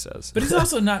 That's what he says. But he's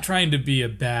also not trying to be a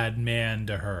bad man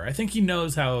to her. I think he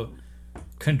knows how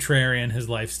contrarian his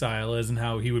lifestyle is and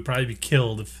how he would probably be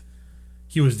killed if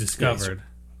he was discovered.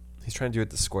 Yeah, he's trying to do it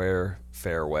the square,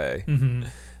 fair way,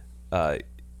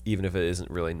 even if it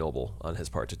isn't really noble on his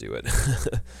part to do it.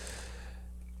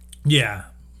 Yeah.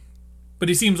 But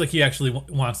he seems like he actually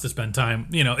wants to spend time.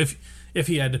 If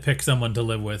he had to pick someone to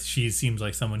live with, she seems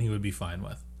like someone he would be fine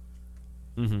with.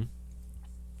 Mm-hmm.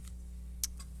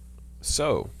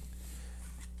 So,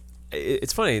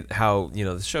 It's funny how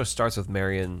the show starts with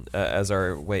Marion as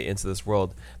our way into this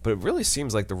world, but it really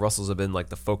seems like the Russells have been like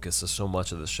the focus of so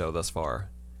much of the show thus far.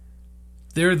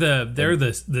 They're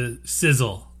the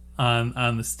sizzle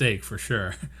on the steak for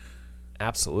sure.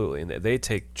 Absolutely, and they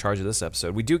take charge of this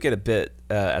episode. We do get a bit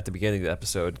at the beginning of the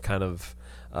episode, kind of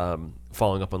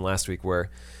following up on last week,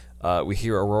 where we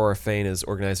hear Aurora Fane is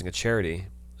organizing a charity.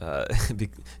 The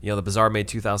Bazaar made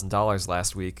 $2,000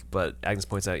 last week, but Agnes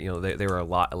points out they were a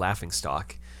laughing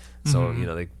stock, so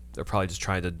they're probably just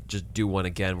trying to just do one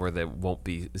again where they won't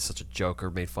be such a joke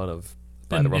or made fun of.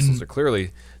 But the Russells are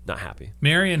clearly not happy.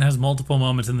 Marion has multiple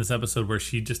moments in this episode where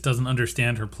she just doesn't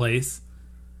understand her place.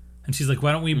 And she's like,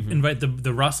 why don't we invite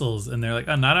the Russells? And they're like,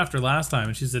 oh, not after last time.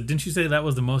 And she said, didn't you say that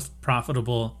was the most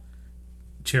profitable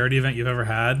charity event you've ever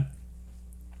had?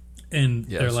 And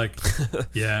they're like,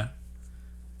 yeah.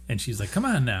 And she's like, come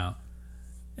on now.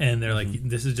 And they're like,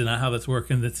 this is not how that's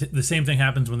working. The same thing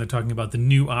happens when they're talking about the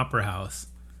new opera house.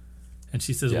 And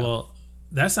she says, well,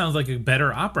 that sounds like a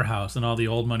better opera house. And all the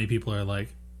old money people are like,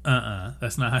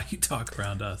 that's not how you talk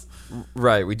around us.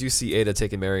 Right. We do see Ada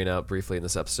taking Marion out briefly in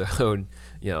this episode,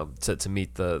 to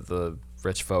meet the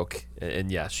rich folk.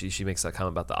 And she makes that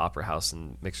comment about the opera house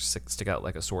and makes her stick out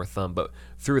like a sore thumb. But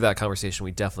through that conversation,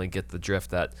 we definitely get the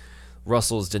drift that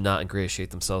Russells did not ingratiate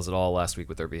themselves at all last week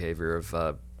with their behavior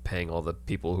of paying all the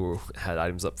people who had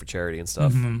items up for charity and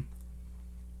stuff.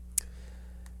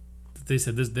 They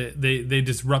said this. They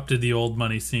disrupted the old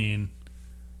money scene.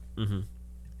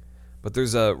 But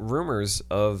there's rumors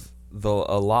of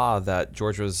a law that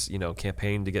George was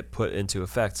campaigned to get put into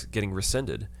effect getting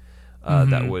rescinded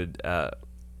that would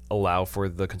allow for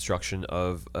the construction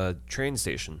of a train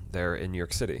station there in New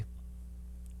York City.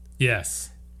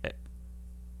 Yes.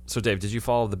 So Dave, did you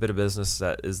follow the bit of business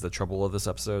that is the trouble of this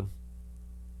episode?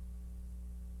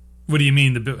 What do you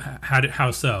mean?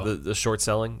 How so? The short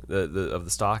selling of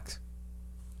the stock.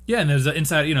 Yeah, and there's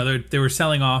inside. They were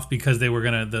selling off because they were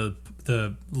gonna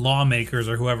the lawmakers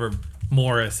or whoever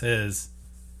Morris is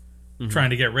trying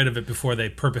to get rid of it before they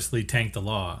purposely tanked the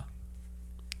law.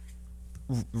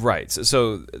 Right.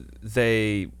 So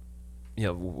they,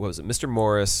 what was it? Mr.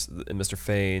 Morris and Mr.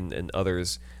 Fane and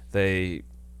others, they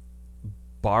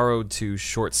borrowed to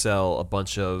short sell a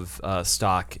bunch of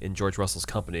stock in George Russell's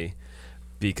company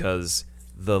because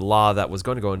the law that was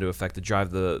going to go into effect to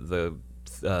drive the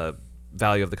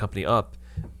value of the company up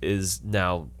is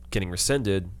now getting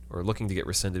rescinded or looking to get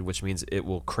rescinded, which means it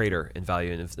will crater in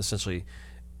value and essentially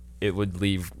it would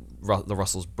leave the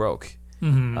Russells broke.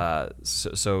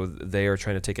 So they are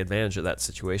trying to take advantage of that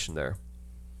situation there.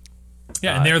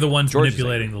 Yeah, and they're the ones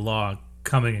manipulating the law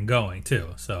coming and going too.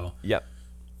 So yep.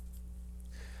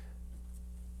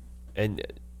 And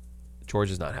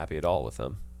George is not happy at all with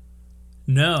them.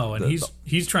 No, and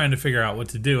he's trying to figure out what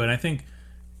to do. And I think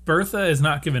Bertha is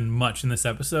not given much in this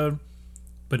episode,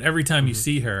 but every time you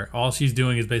see her, all she's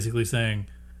doing is basically saying,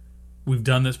 we've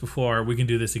done this before, we can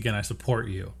do this again, I support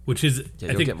you. Which is,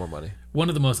 I think, get more money. One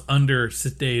of the most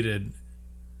understated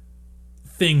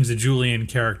things a Julian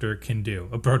character can do.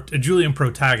 A Julian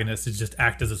protagonist is just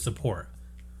act as a support.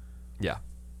 Yeah.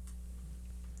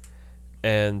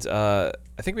 And I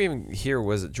think we even hear,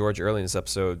 was it George early in this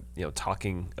episode,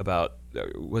 talking about,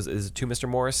 is it to Mr.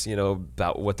 Morris,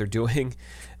 about what they're doing,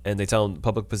 and they tell him the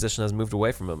public position has moved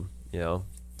away from him,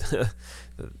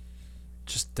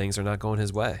 just things are not going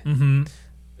his way.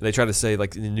 They try to say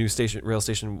like the new rail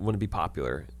station wouldn't be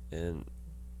popular, and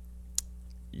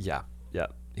yeah,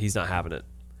 he's not having it.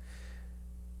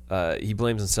 He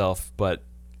blames himself, but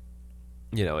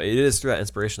it is through that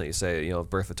inspiration that you say,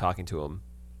 Bertha talking to him,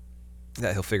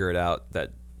 that he'll figure it out,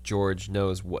 that George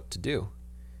knows what to do.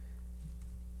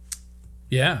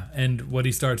 Yeah, and what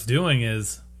he starts doing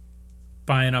is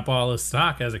buying up all his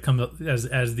stock as it comes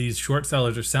as these short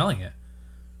sellers are selling it.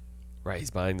 Right,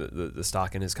 he's buying the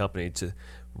stock in his company to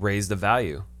raise the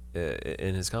value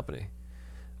in his company,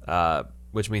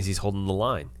 which means he's holding the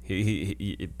line.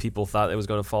 He people thought it was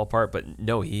going to fall apart, but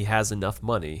no, he has enough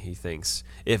money. He thinks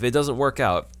if it doesn't work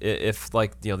out, if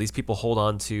these people hold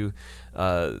on to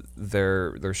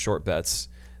their short bets,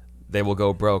 they will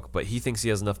go broke. But he thinks he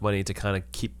has enough money to kind of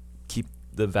keep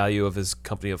the value of his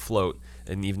company afloat,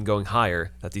 and even going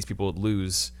higher, that these people would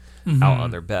lose out on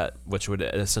their bet, which would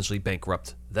essentially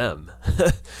bankrupt them.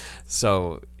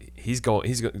 So he's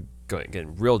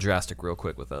getting real drastic real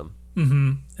quick with them.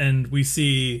 And we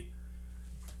see,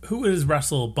 who does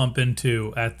Russell bump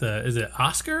into at is it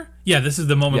Oscar? Yeah, this is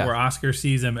the moment where Oscar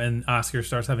sees him, and Oscar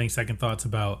starts having second thoughts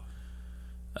about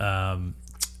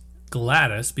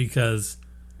Gladys, because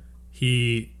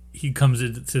he comes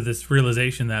into this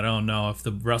realization that, oh no, if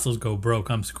the Russells go broke,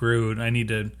 I'm screwed. I need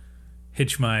to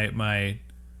hitch my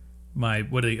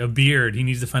a beard. He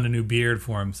needs to find a new beard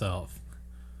for himself.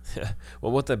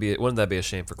 Well, wouldn't that be a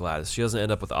shame for Gladys? She doesn't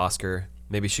end up with Oscar.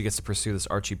 Maybe she gets to pursue this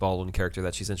Archie Baldwin character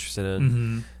that she's interested in.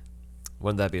 Mm-hmm.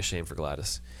 Wouldn't that be a shame for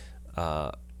Gladys?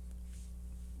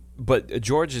 But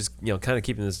George is, kind of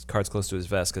keeping his cards close to his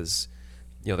vest because,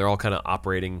 they're all kind of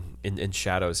operating in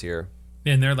shadows here.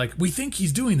 And they're like, we think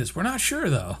he's doing this. We're not sure,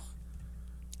 though.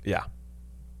 Yeah.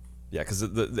 Yeah, because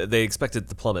they expect it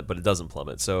to plummet, but it doesn't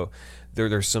plummet. So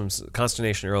there's some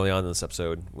consternation early on in this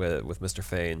episode with Mr.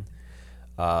 Fane.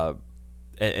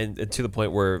 And to the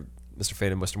point where Mr.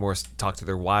 Fane and Mr. Morris talk to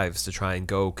their wives to try and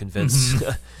go convince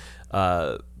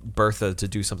Bertha to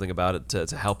do something about it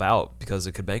to help out because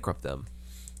it could bankrupt them.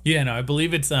 Yeah, no, I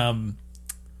believe it's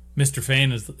Mr.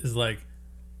 Fane is like,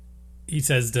 he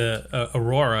says to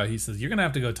Aurora, he says, you're going to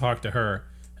have to go talk to her.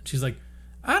 And she's like,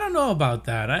 I don't know about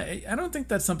that. I don't think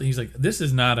that's something. He's like, this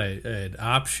is not an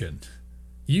option.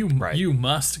 You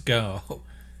must go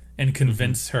and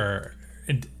convince her.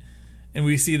 And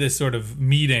we see this sort of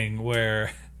meeting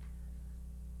where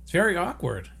it's very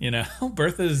awkward,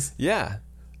 Bertha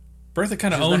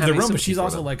kind of owns the room, but she's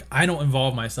also like, I don't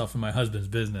involve myself in my husband's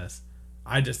business.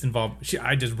 I just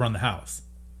run the house.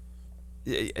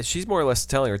 She's more or less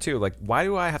telling her too, like, why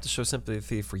do I have to show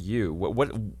sympathy for you?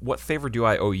 What favor do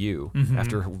I owe you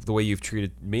after the way you've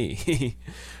treated me?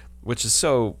 Which is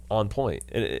so on point.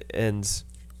 And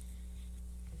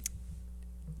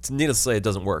needless to say, it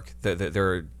doesn't work.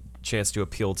 Their chance to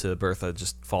appeal to Bertha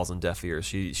just falls on deaf ears.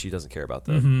 She doesn't care about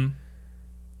that.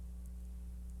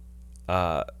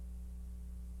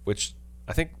 Which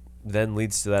I think then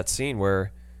leads to that scene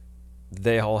where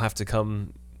they all have to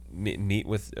come meet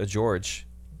with George,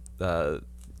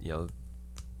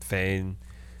 Fane,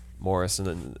 Morris,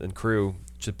 and crew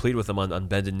to plead with him on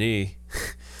bended knee.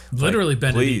 Literally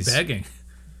bended knee, begging.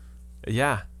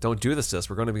 Yeah, don't do this to us.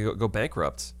 We're going to go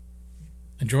bankrupt.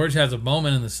 And George has a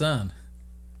moment in the sun.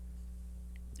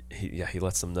 He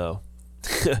lets them know.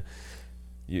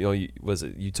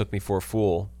 You took me for a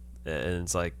fool, and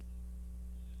it's like,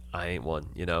 I ain't one.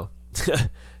 You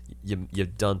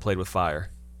done played with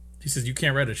fire. He says you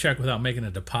can't write a check without making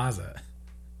a deposit.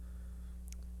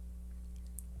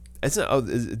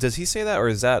 Does he say that, or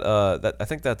is that that? I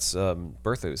think that's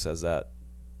Bertha who says that.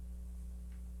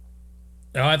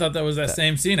 Oh, I thought that was that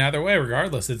same scene. Either way,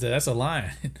 regardless, that's a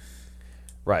line.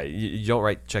 Right. You don't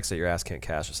write checks that your ass can't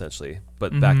cash, essentially.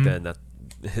 But back then,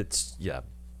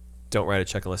 don't write a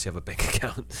check unless you have a bank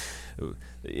account.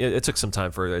 It took some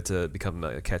time for it to become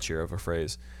a catchier of a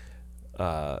phrase.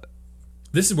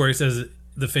 This is where he says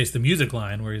the face the music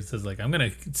line, where he says, like, I'm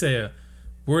going to say a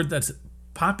word that's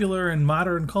popular in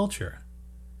modern culture.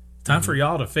 Time for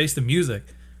y'all to face the music.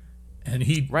 And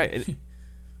he... Right. And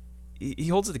he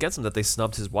holds it against him that they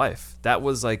snubbed his wife. That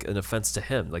was like an offense to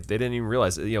him. Like, they didn't even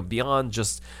realize, beyond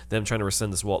just them trying to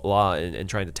rescind this law and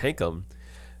trying to tank him,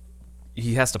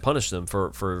 he has to punish them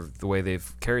for the way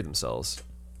they've carried themselves.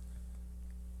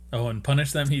 Oh, and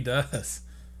punish them he does.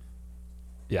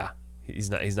 Yeah. He's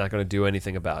not going to do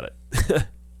anything about it.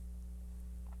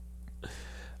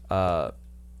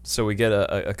 So we get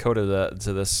a coda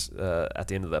to this at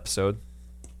the end of the episode.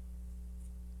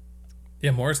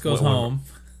 Yeah, Morris goes home.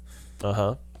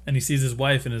 Uh-huh. And he sees his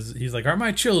wife, and he's like, are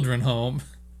my children home?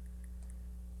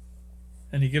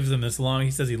 And he gives them this long,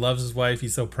 he says he loves his wife,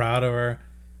 he's so proud of her.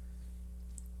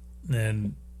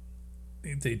 And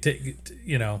they take,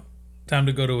 time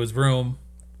to go to his room.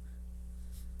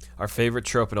 Our favorite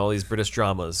trope in all these British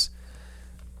dramas.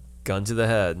 Gun to the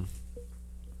head.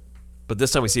 But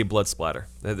this time we see a blood splatter.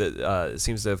 It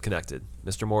seems to have connected.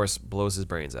 Mr. Morris blows his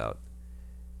brains out.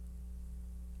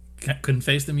 Couldn't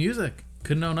face the music.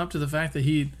 Couldn't own up to the fact that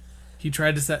he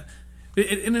tried to set...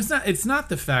 And it's not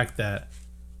the fact that,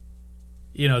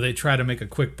 they try to make a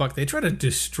quick buck. They try to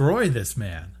destroy this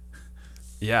man.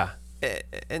 Yeah.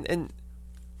 And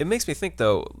it makes me think,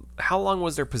 though, how long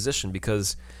was their position?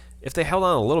 Because if they held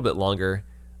on a little bit longer,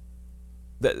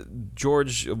 that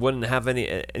George wouldn't have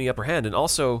any upper hand. And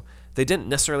also, they didn't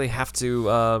necessarily have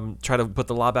to try to put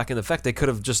the law back in effect. They could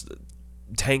have just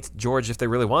tanked George if they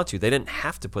really want to. They didn't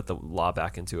have to put the law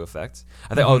back into effect.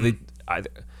 I think,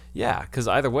 because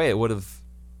either way it would have...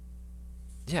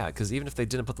 Yeah, because even if they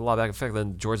didn't put the law back in effect,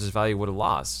 then George's value would have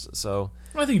lost. So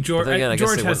I think George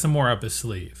has some more up his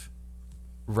sleeve.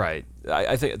 Right.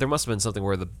 I think there must have been something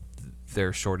where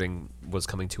their shorting was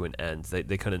coming to an end.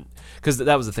 They couldn't, because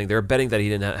that was the thing. They were betting that he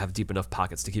didn't have deep enough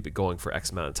pockets to keep it going for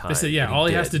X amount of time. They said, all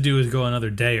he has to do is go another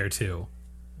day or two.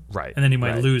 Right. And then he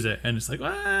might lose it. And it's like,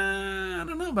 I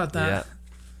don't know about that.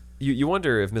 You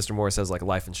wonder if Mr. Morris has like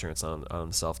life insurance on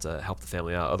himself to help the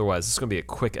family out. Otherwise, it's going to be a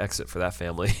quick exit for that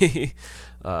family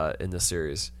in this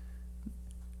series.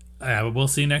 We'll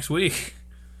see next week.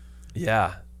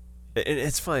 Yeah.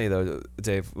 It's funny, though,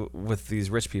 Dave, with these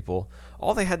rich people,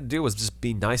 all they had to do was just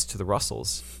be nice to the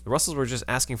Russells. The Russells were just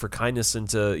asking for kindness and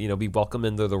to, be welcome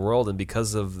into the world, and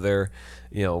because of their,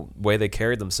 way they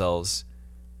carried themselves,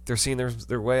 they're seeing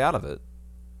their way out of it.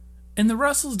 And the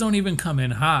Russells don't even come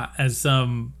in hot as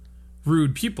some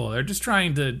rude people. They're just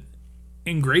trying to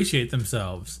ingratiate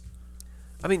themselves.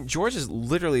 I mean, George is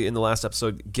literally in the last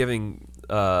episode giving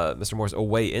Mr. Morris a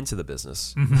way into the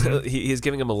business. Mm-hmm. He's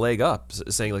giving him a leg up,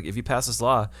 saying, like, if you pass this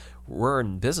law, we're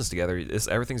in business together.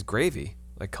 Everything's gravy.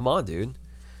 Like, come on, dude.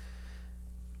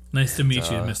 Nice to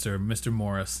meet you, Mr.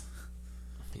 Morris.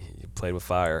 You played with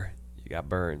fire. You got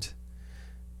burned.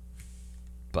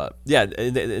 But, yeah,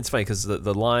 it's funny because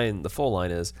the full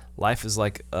line is, life is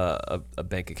like a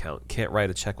bank account. Can't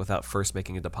write a check without first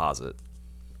making a deposit.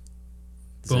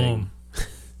 Boom.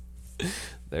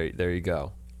 There you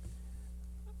go.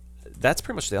 That's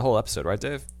pretty much the whole episode, right,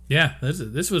 Dave? Yeah,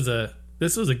 this was a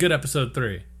good episode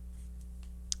 3.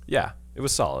 Yeah, it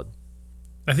was solid.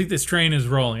 I think this train is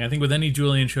rolling. I think with any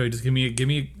Julian show, just give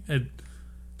me a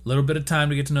little bit of time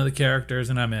to get to know the characters,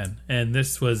 and I'm in. And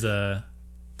this was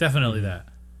definitely that.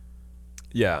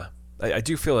 Yeah, I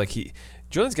do feel like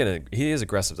Julian's he is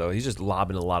aggressive though. He's just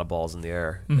lobbing a lot of balls in the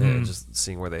air and just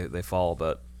seeing where they fall.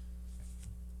 But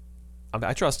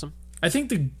I trust him. I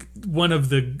think one of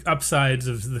the upsides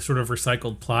of the sort of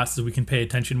recycled plots is we can pay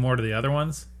attention more to the other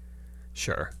ones.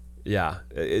 Sure. Yeah.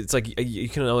 It's like you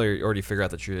can already figure out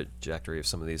the trajectory of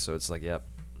some of these, so it's like, yep,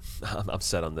 I'm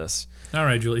set on this. All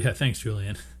right, Julian. Yeah, thanks,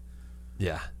 Julian.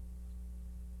 Yeah.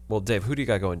 Well, Dave, who do you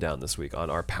got going down this week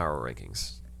on our power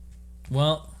rankings?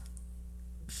 Well,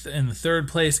 in the third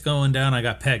place going down, I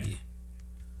got Peggy.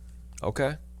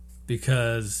 Okay.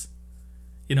 Because,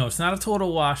 it's not a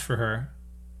total wash for her.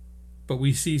 But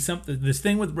we see this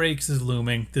thing with Rakes is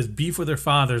looming. This beef with her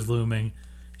father's looming.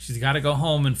 She's got to go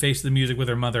home and face the music with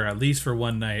her mother, at least for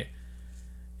one night.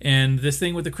 And this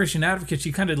thing with the Christian Advocate,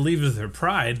 she kind of leaves with her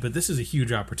pride, but this is a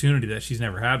huge opportunity that she's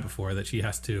never had before that she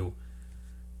has to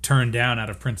turn down out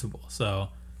of principle. So,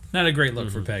 not a great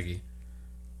look for Peggy.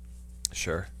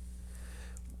 Sure.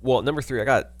 Well, number 3, I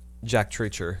got Jack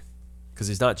Treacher. Because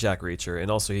he's not Jack Reacher,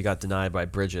 and also he got denied by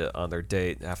Bridget on their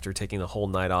date after taking the whole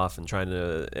night off and trying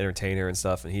to entertain her and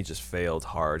stuff, and he just failed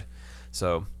hard.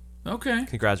 So, okay.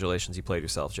 Congratulations, you played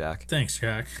yourself, Jack. Thanks,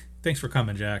 Jack. Thanks for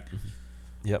coming, Jack.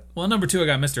 Yep. Well, number 2, I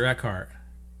got Mr. Eckhart.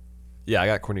 Yeah, I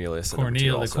got Cornelius.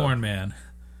 Cornel, the Corn Man.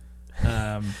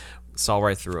 Saw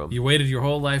right through him. You waited your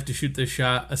whole life to shoot this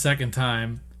shot a second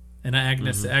time, and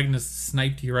Agnes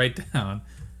sniped you right down.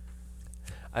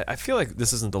 I feel like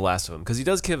this isn't the last of him, because he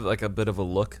does give like a bit of a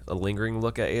lingering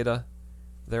look at Ada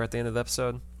there at the end of the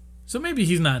episode. So maybe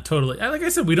he's not totally... Like I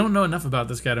said, we don't know enough about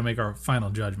this guy to make our final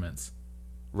judgments.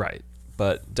 Right,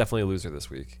 but definitely a loser this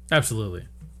week. Absolutely.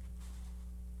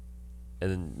 And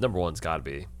then number 1's got to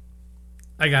be...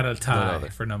 I got a tie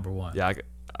for number 1. Yeah,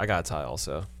 I got a tie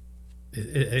also.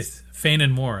 It's Fane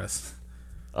and Morris.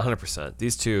 100%.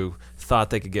 These two thought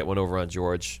they could get one over on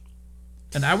George.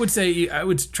 And I would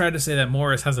try to say that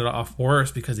Morris has it off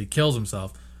worse because he kills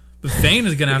himself. But Fane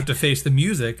is going to have to face the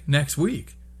music next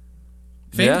week.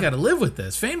 Fane's got to live with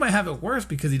this. Fane might have it worse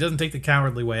because he doesn't take the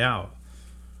cowardly way out.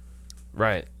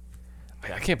 Right.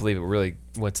 I can't believe it really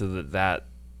went to that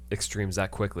extremes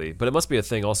that quickly. But it must be a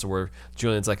thing also where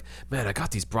Julian's like, man, I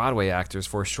got these Broadway actors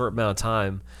for a short amount of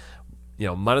time.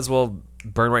 Might as well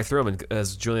burn right through them. And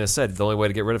as Julian said, the only way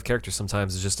to get rid of characters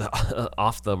sometimes is just to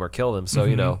off them or kill them.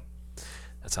 So,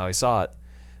 that's how he saw it.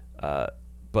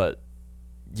 But,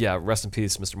 yeah, rest in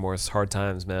peace, Mr. Morris. Hard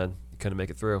times, man. You couldn't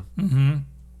make it through. Mm-hmm.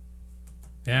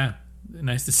 Yeah.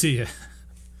 Nice to see you.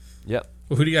 Yep.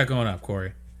 Well, who do you got going up,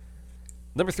 Corey?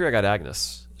 Number 3, I got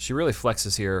Agnes. She really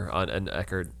flexes here on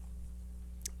Eckert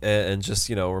and just,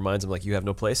 reminds him, like, you have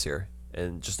no place here.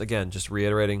 And just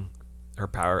reiterating her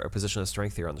power, her position of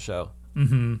strength here on the show.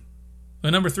 Mm-hmm.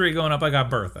 Well, number 3 going up, I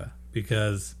got Bertha.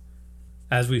 Because,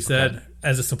 as we said,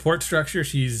 as a support structure,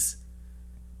 she's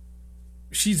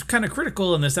kind of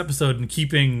critical in this episode in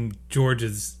keeping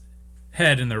George's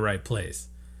head in the right place.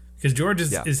 Because George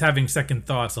is having second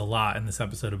thoughts a lot in this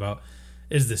episode about,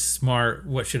 is this smart?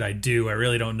 What should I do? I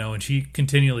really don't know. And she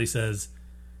continually says,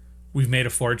 we've made a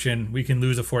fortune. We can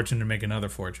lose a fortune to make another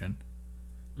fortune.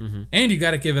 Mm-hmm. And you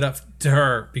got to give it up to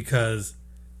her because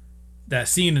that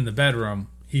scene in the bedroom,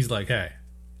 he's like, hey,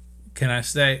 can I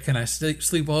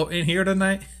sleep in here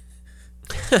tonight?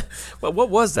 Well, what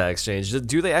was that exchange?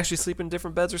 Do they actually sleep in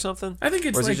different beds or something? I think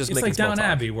it's Or is he like just it's making like small Downton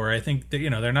talk? Abbey, where I think that,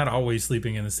 they're not always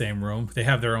sleeping in the same room. They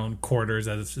have their own quarters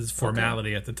as is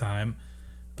formality at the time,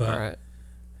 but All right.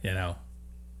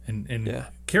 and Yeah.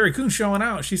 Carrie Coon showing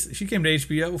out. She came to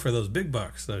HBO for those big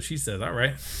bucks, so she says, "All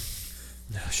right,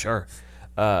 Sure.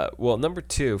 Well, number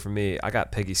 2 for me, I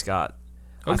got Peggy Scott.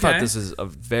 I Okay. thought this is a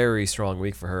very strong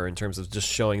week for her in terms of just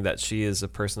showing that she is a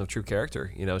person of true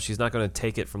character. She's not going to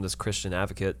take it from this Christian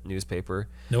Advocate newspaper.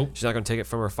 nope, She's not going to take it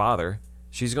from her father.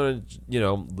 She's going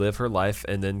to, live her life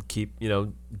and then keep,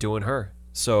 doing her.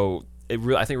 So I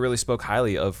think it really spoke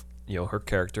highly of, her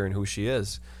character and who she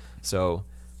is. So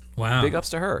wow, big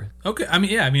ups to her. okay."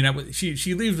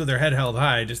 She leaves with her head held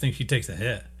high. I just think she takes a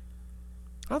hit.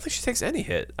 I don't think she takes any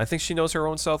hit. I think she knows her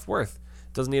own self-worth.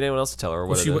 Doesn't need anyone else to tell her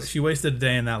what it is. She wasted a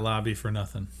day in that lobby for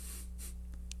nothing.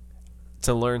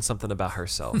 To learn something about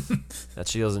herself. That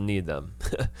she doesn't need them.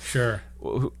 Sure.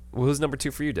 Who's number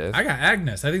 2 for you, Dave? I got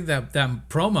Agnes. I think that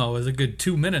promo is a good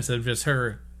 2 minutes of just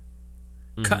her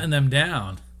cutting them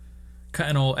down,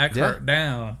 cutting old Eckhart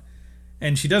down.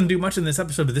 And she doesn't do much in this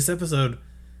episode, but this episode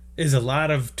is a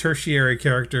lot of tertiary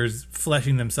characters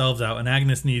fleshing themselves out, and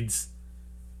Agnes needs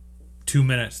 2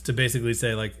 minutes to basically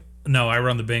say, like, "No, I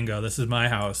run the bingo. This is my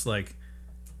house. Like,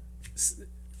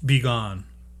 be gone,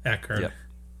 Eckhart." Yep.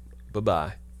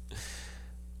 Bye-bye.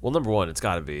 Well, number 1, it's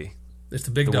got to be It's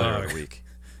the big the winner of dog. the week.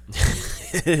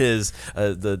 It is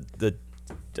the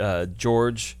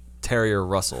George Terrier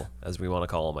Russell, as we want to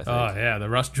call him, I think. Oh yeah,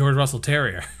 the George Russell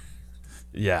Terrier.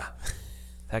 Yeah.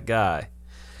 That guy.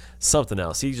 Something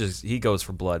else. He goes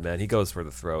for blood, man. He goes for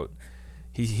the throat.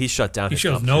 He shut down He his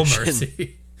shows no competition.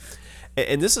 mercy.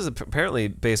 And this is apparently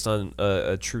based on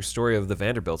a true story of the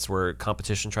Vanderbilts, where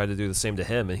competition tried to do the same to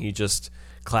him, and he just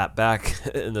clapped back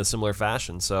in a similar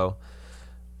fashion. So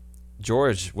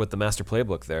George with the master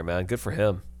playbook there, man. Good for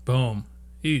him. Boom.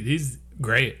 He's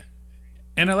great.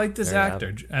 And I like this There you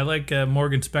actor. I like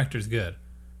Morgan Spector's good.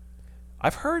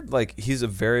 I've heard like he's a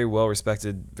very well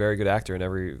respected, very good actor in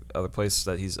every other place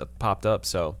that he's popped up.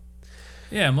 So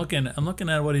Yeah, I'm looking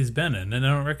at what he's been in, and I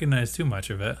don't recognize too much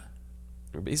of it.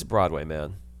 he's a Broadway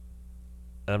man,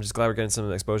 and I'm just glad we're getting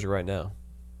some exposure right now.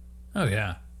 Oh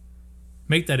yeah.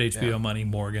 Make that HBO money,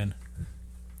 Morgan.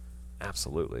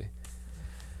 Absolutely.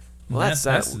 Well, Well, that's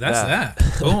that's that.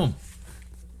 Boom.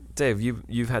 Dave,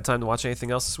 you've had time to watch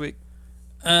anything else this week?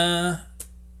 I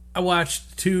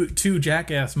watched two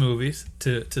Jackass movies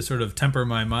to sort of temper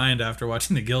my mind after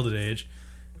watching The Gilded Age,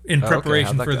 in okay.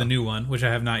 preparation How'd that for go? the new one, which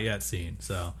I have not yet seen.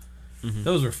 So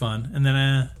those were fun. And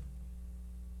then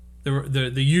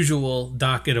the usual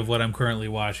docket of what I'm currently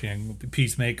watching: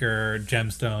 Peacemaker,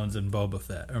 Gemstones, and Boba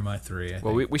Fett are my 3. I think.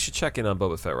 Well, we should check in on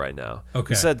Boba Fett right now.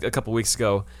 Okay. We said a couple weeks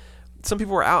ago, some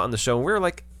people were out on the show, and we were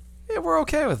like, yeah, we're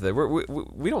okay with it.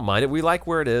 We don't mind it. We like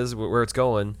where it is, where it's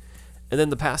going. And then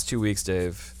the past 2 weeks,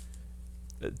 Dave,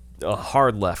 a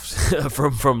hard left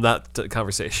from that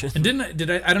conversation. And did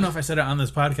I don't know if I said it on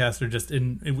this podcast or just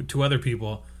to other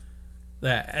people,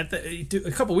 that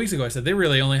a couple weeks ago I said they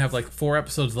really only have like 4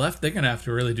 episodes left. They're gonna have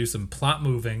to really do some plot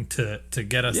moving to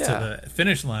get us to the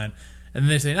finish line. And then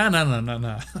they say,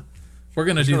 no, we're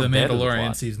gonna do no The abandon the Mandalorian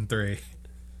plot. season 3.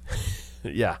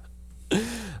 Yeah.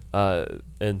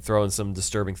 And throwing some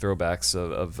disturbing throwbacks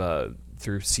of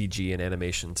through CG and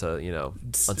animation to,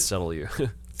 unsettle you.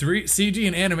 3 CG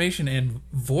and animation and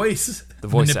voice The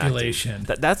voice manipulation.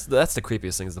 acting. That's the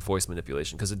creepiest thing, is the voice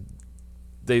manipulation, because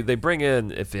they bring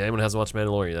in, if anyone hasn't watched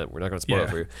Mandalorian, we're not going to spoil it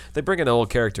for you. They bring in an old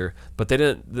character, but they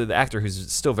didn't. The actor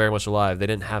who's still very much alive, they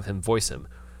didn't have him voice him.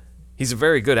 He's a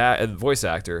very good voice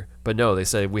actor, but no, they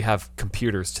say we have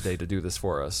computers today to do this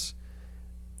for us,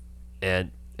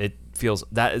 and it feels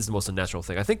that is the most unnatural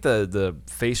thing. I think the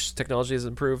face technology has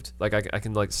improved. Like I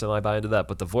can like semi buy into that,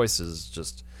 but the voice is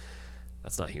just,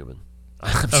 that's not human.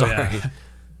 I'm sorry. Yeah.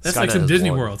 That's Skynet like some has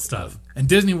Disney won. World stuff. And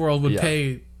Disney World would Yeah.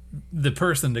 pay the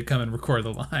person to come and record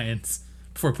the lines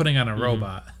before putting on a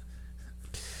robot.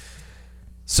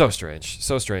 So strange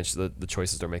the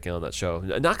choices they're making on that show.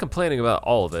 Not complaining about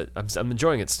all of it. I'm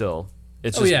enjoying it still.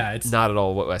 It's just it's not at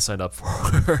all what I signed up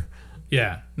for.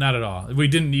 Yeah, not at all. We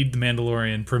didn't need the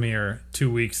Mandalorian premiere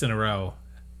 2 weeks in a row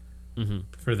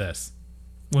for this.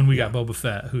 When we got Boba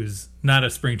Fett, who's not a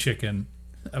spring chicken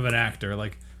of an actor.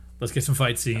 Like, let's get some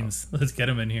fight scenes. Let's get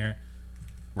him in here.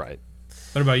 Right.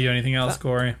 What about you? Anything else,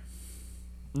 Corey?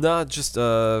 No, just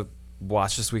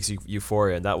watch this week's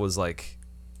Euphoria, and that was like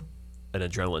an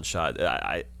adrenaline shot.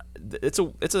 It's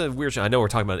a weird show. I know we're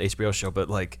talking about an HBO show, but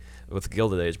like with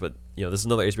Gilded Age, but this is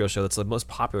another HBO show that's the most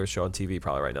popular show on TV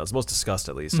probably right now. It's the most discussed,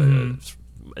 at least,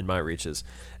 in my reaches.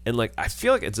 And like I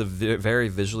feel like it's a very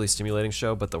visually stimulating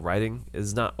show, but the writing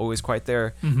is not always quite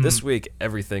there. This week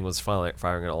everything was firing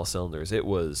on all cylinders. It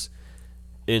was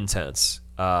intense.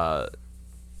 And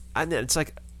it's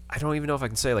like I don't even know if I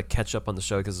can say like catch up on the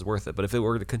show because it's worth it. But if it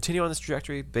were to continue on this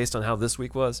trajectory based on how this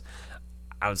week was,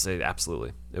 I would say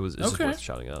absolutely. It's just worth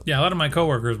shouting out. Yeah, a lot of my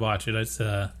coworkers watch it. It's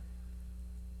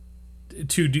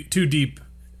too deep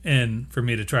in for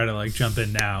me to try to like jump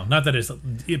in now. Not that it's,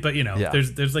 but you know,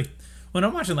 there's like when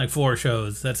I'm watching like 4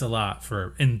 shows, that's a lot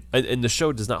for. And the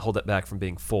show does not hold it back from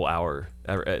being full hour,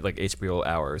 like HBO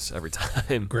hours every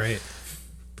time. Great.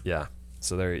 Yeah.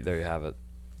 So there you have it.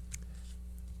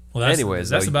 Well,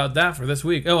 that's about that for this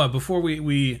week. Oh, before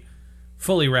we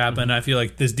fully wrap, and I feel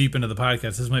like this deep into the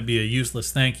podcast, this might be a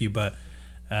useless thank you, but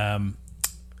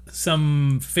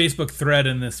some Facebook thread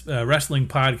in this wrestling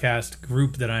podcast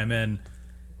group that I'm in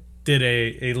did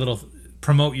a little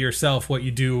promote yourself, what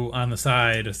you do on the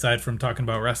side, aside from talking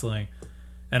about wrestling.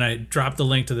 And I dropped the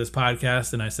link to this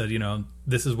podcast, and I said, you know,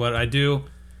 this is what I do,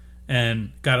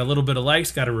 and got a little bit of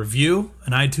likes, got a review,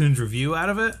 an iTunes review out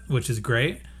of it, which is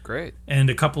great. Great. And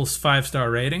a couple 5-star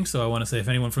ratings. So I want to say if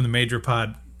anyone from the Major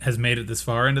Pod has made it this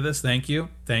far into this, thank you.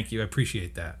 Thank you. I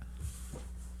appreciate that.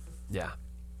 Yeah.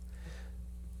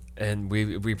 And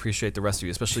we appreciate the rest of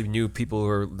you, especially new people who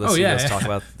are listening to us talk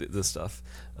about this stuff.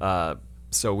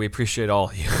 So we appreciate all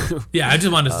of you. Yeah, I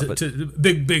just wanted to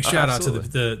big shout out to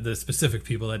the specific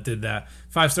people that did that.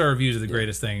 5-star reviews are the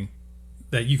greatest thing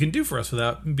that you can do for us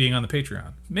without being on the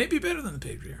Patreon. Maybe better than the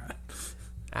Patreon.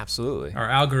 Absolutely. Our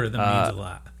algorithm means a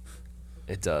lot.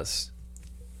 It does.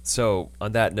 So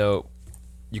on that note,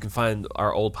 you can find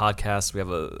our old podcasts. We have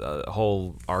a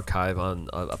whole archive on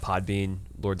a Podbean,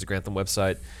 Lords of Grantham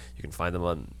website. You can find them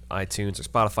on iTunes or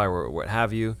Spotify or what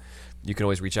have you. You can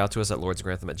always reach out to us at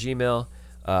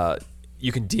lordsofgrantham@gmail.com.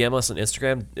 You can DM us on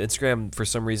Instagram. Instagram, for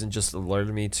some reason, just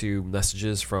alerted me to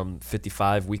messages from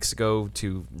 55 weeks ago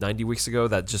to 90 weeks ago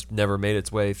that just never made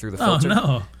its way through the filter.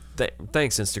 Oh, no.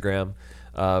 Thanks, Instagram.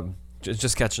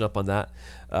 Just catching up on that.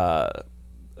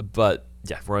 But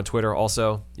yeah, we're on Twitter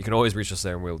also. You can always reach us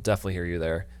there, and we'll definitely hear you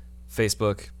there.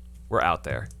 Facebook, we're out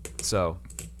there. So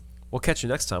we'll catch you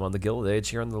next time on the Gilded Age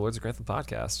here on the Lords of Grantham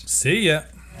podcast. See ya.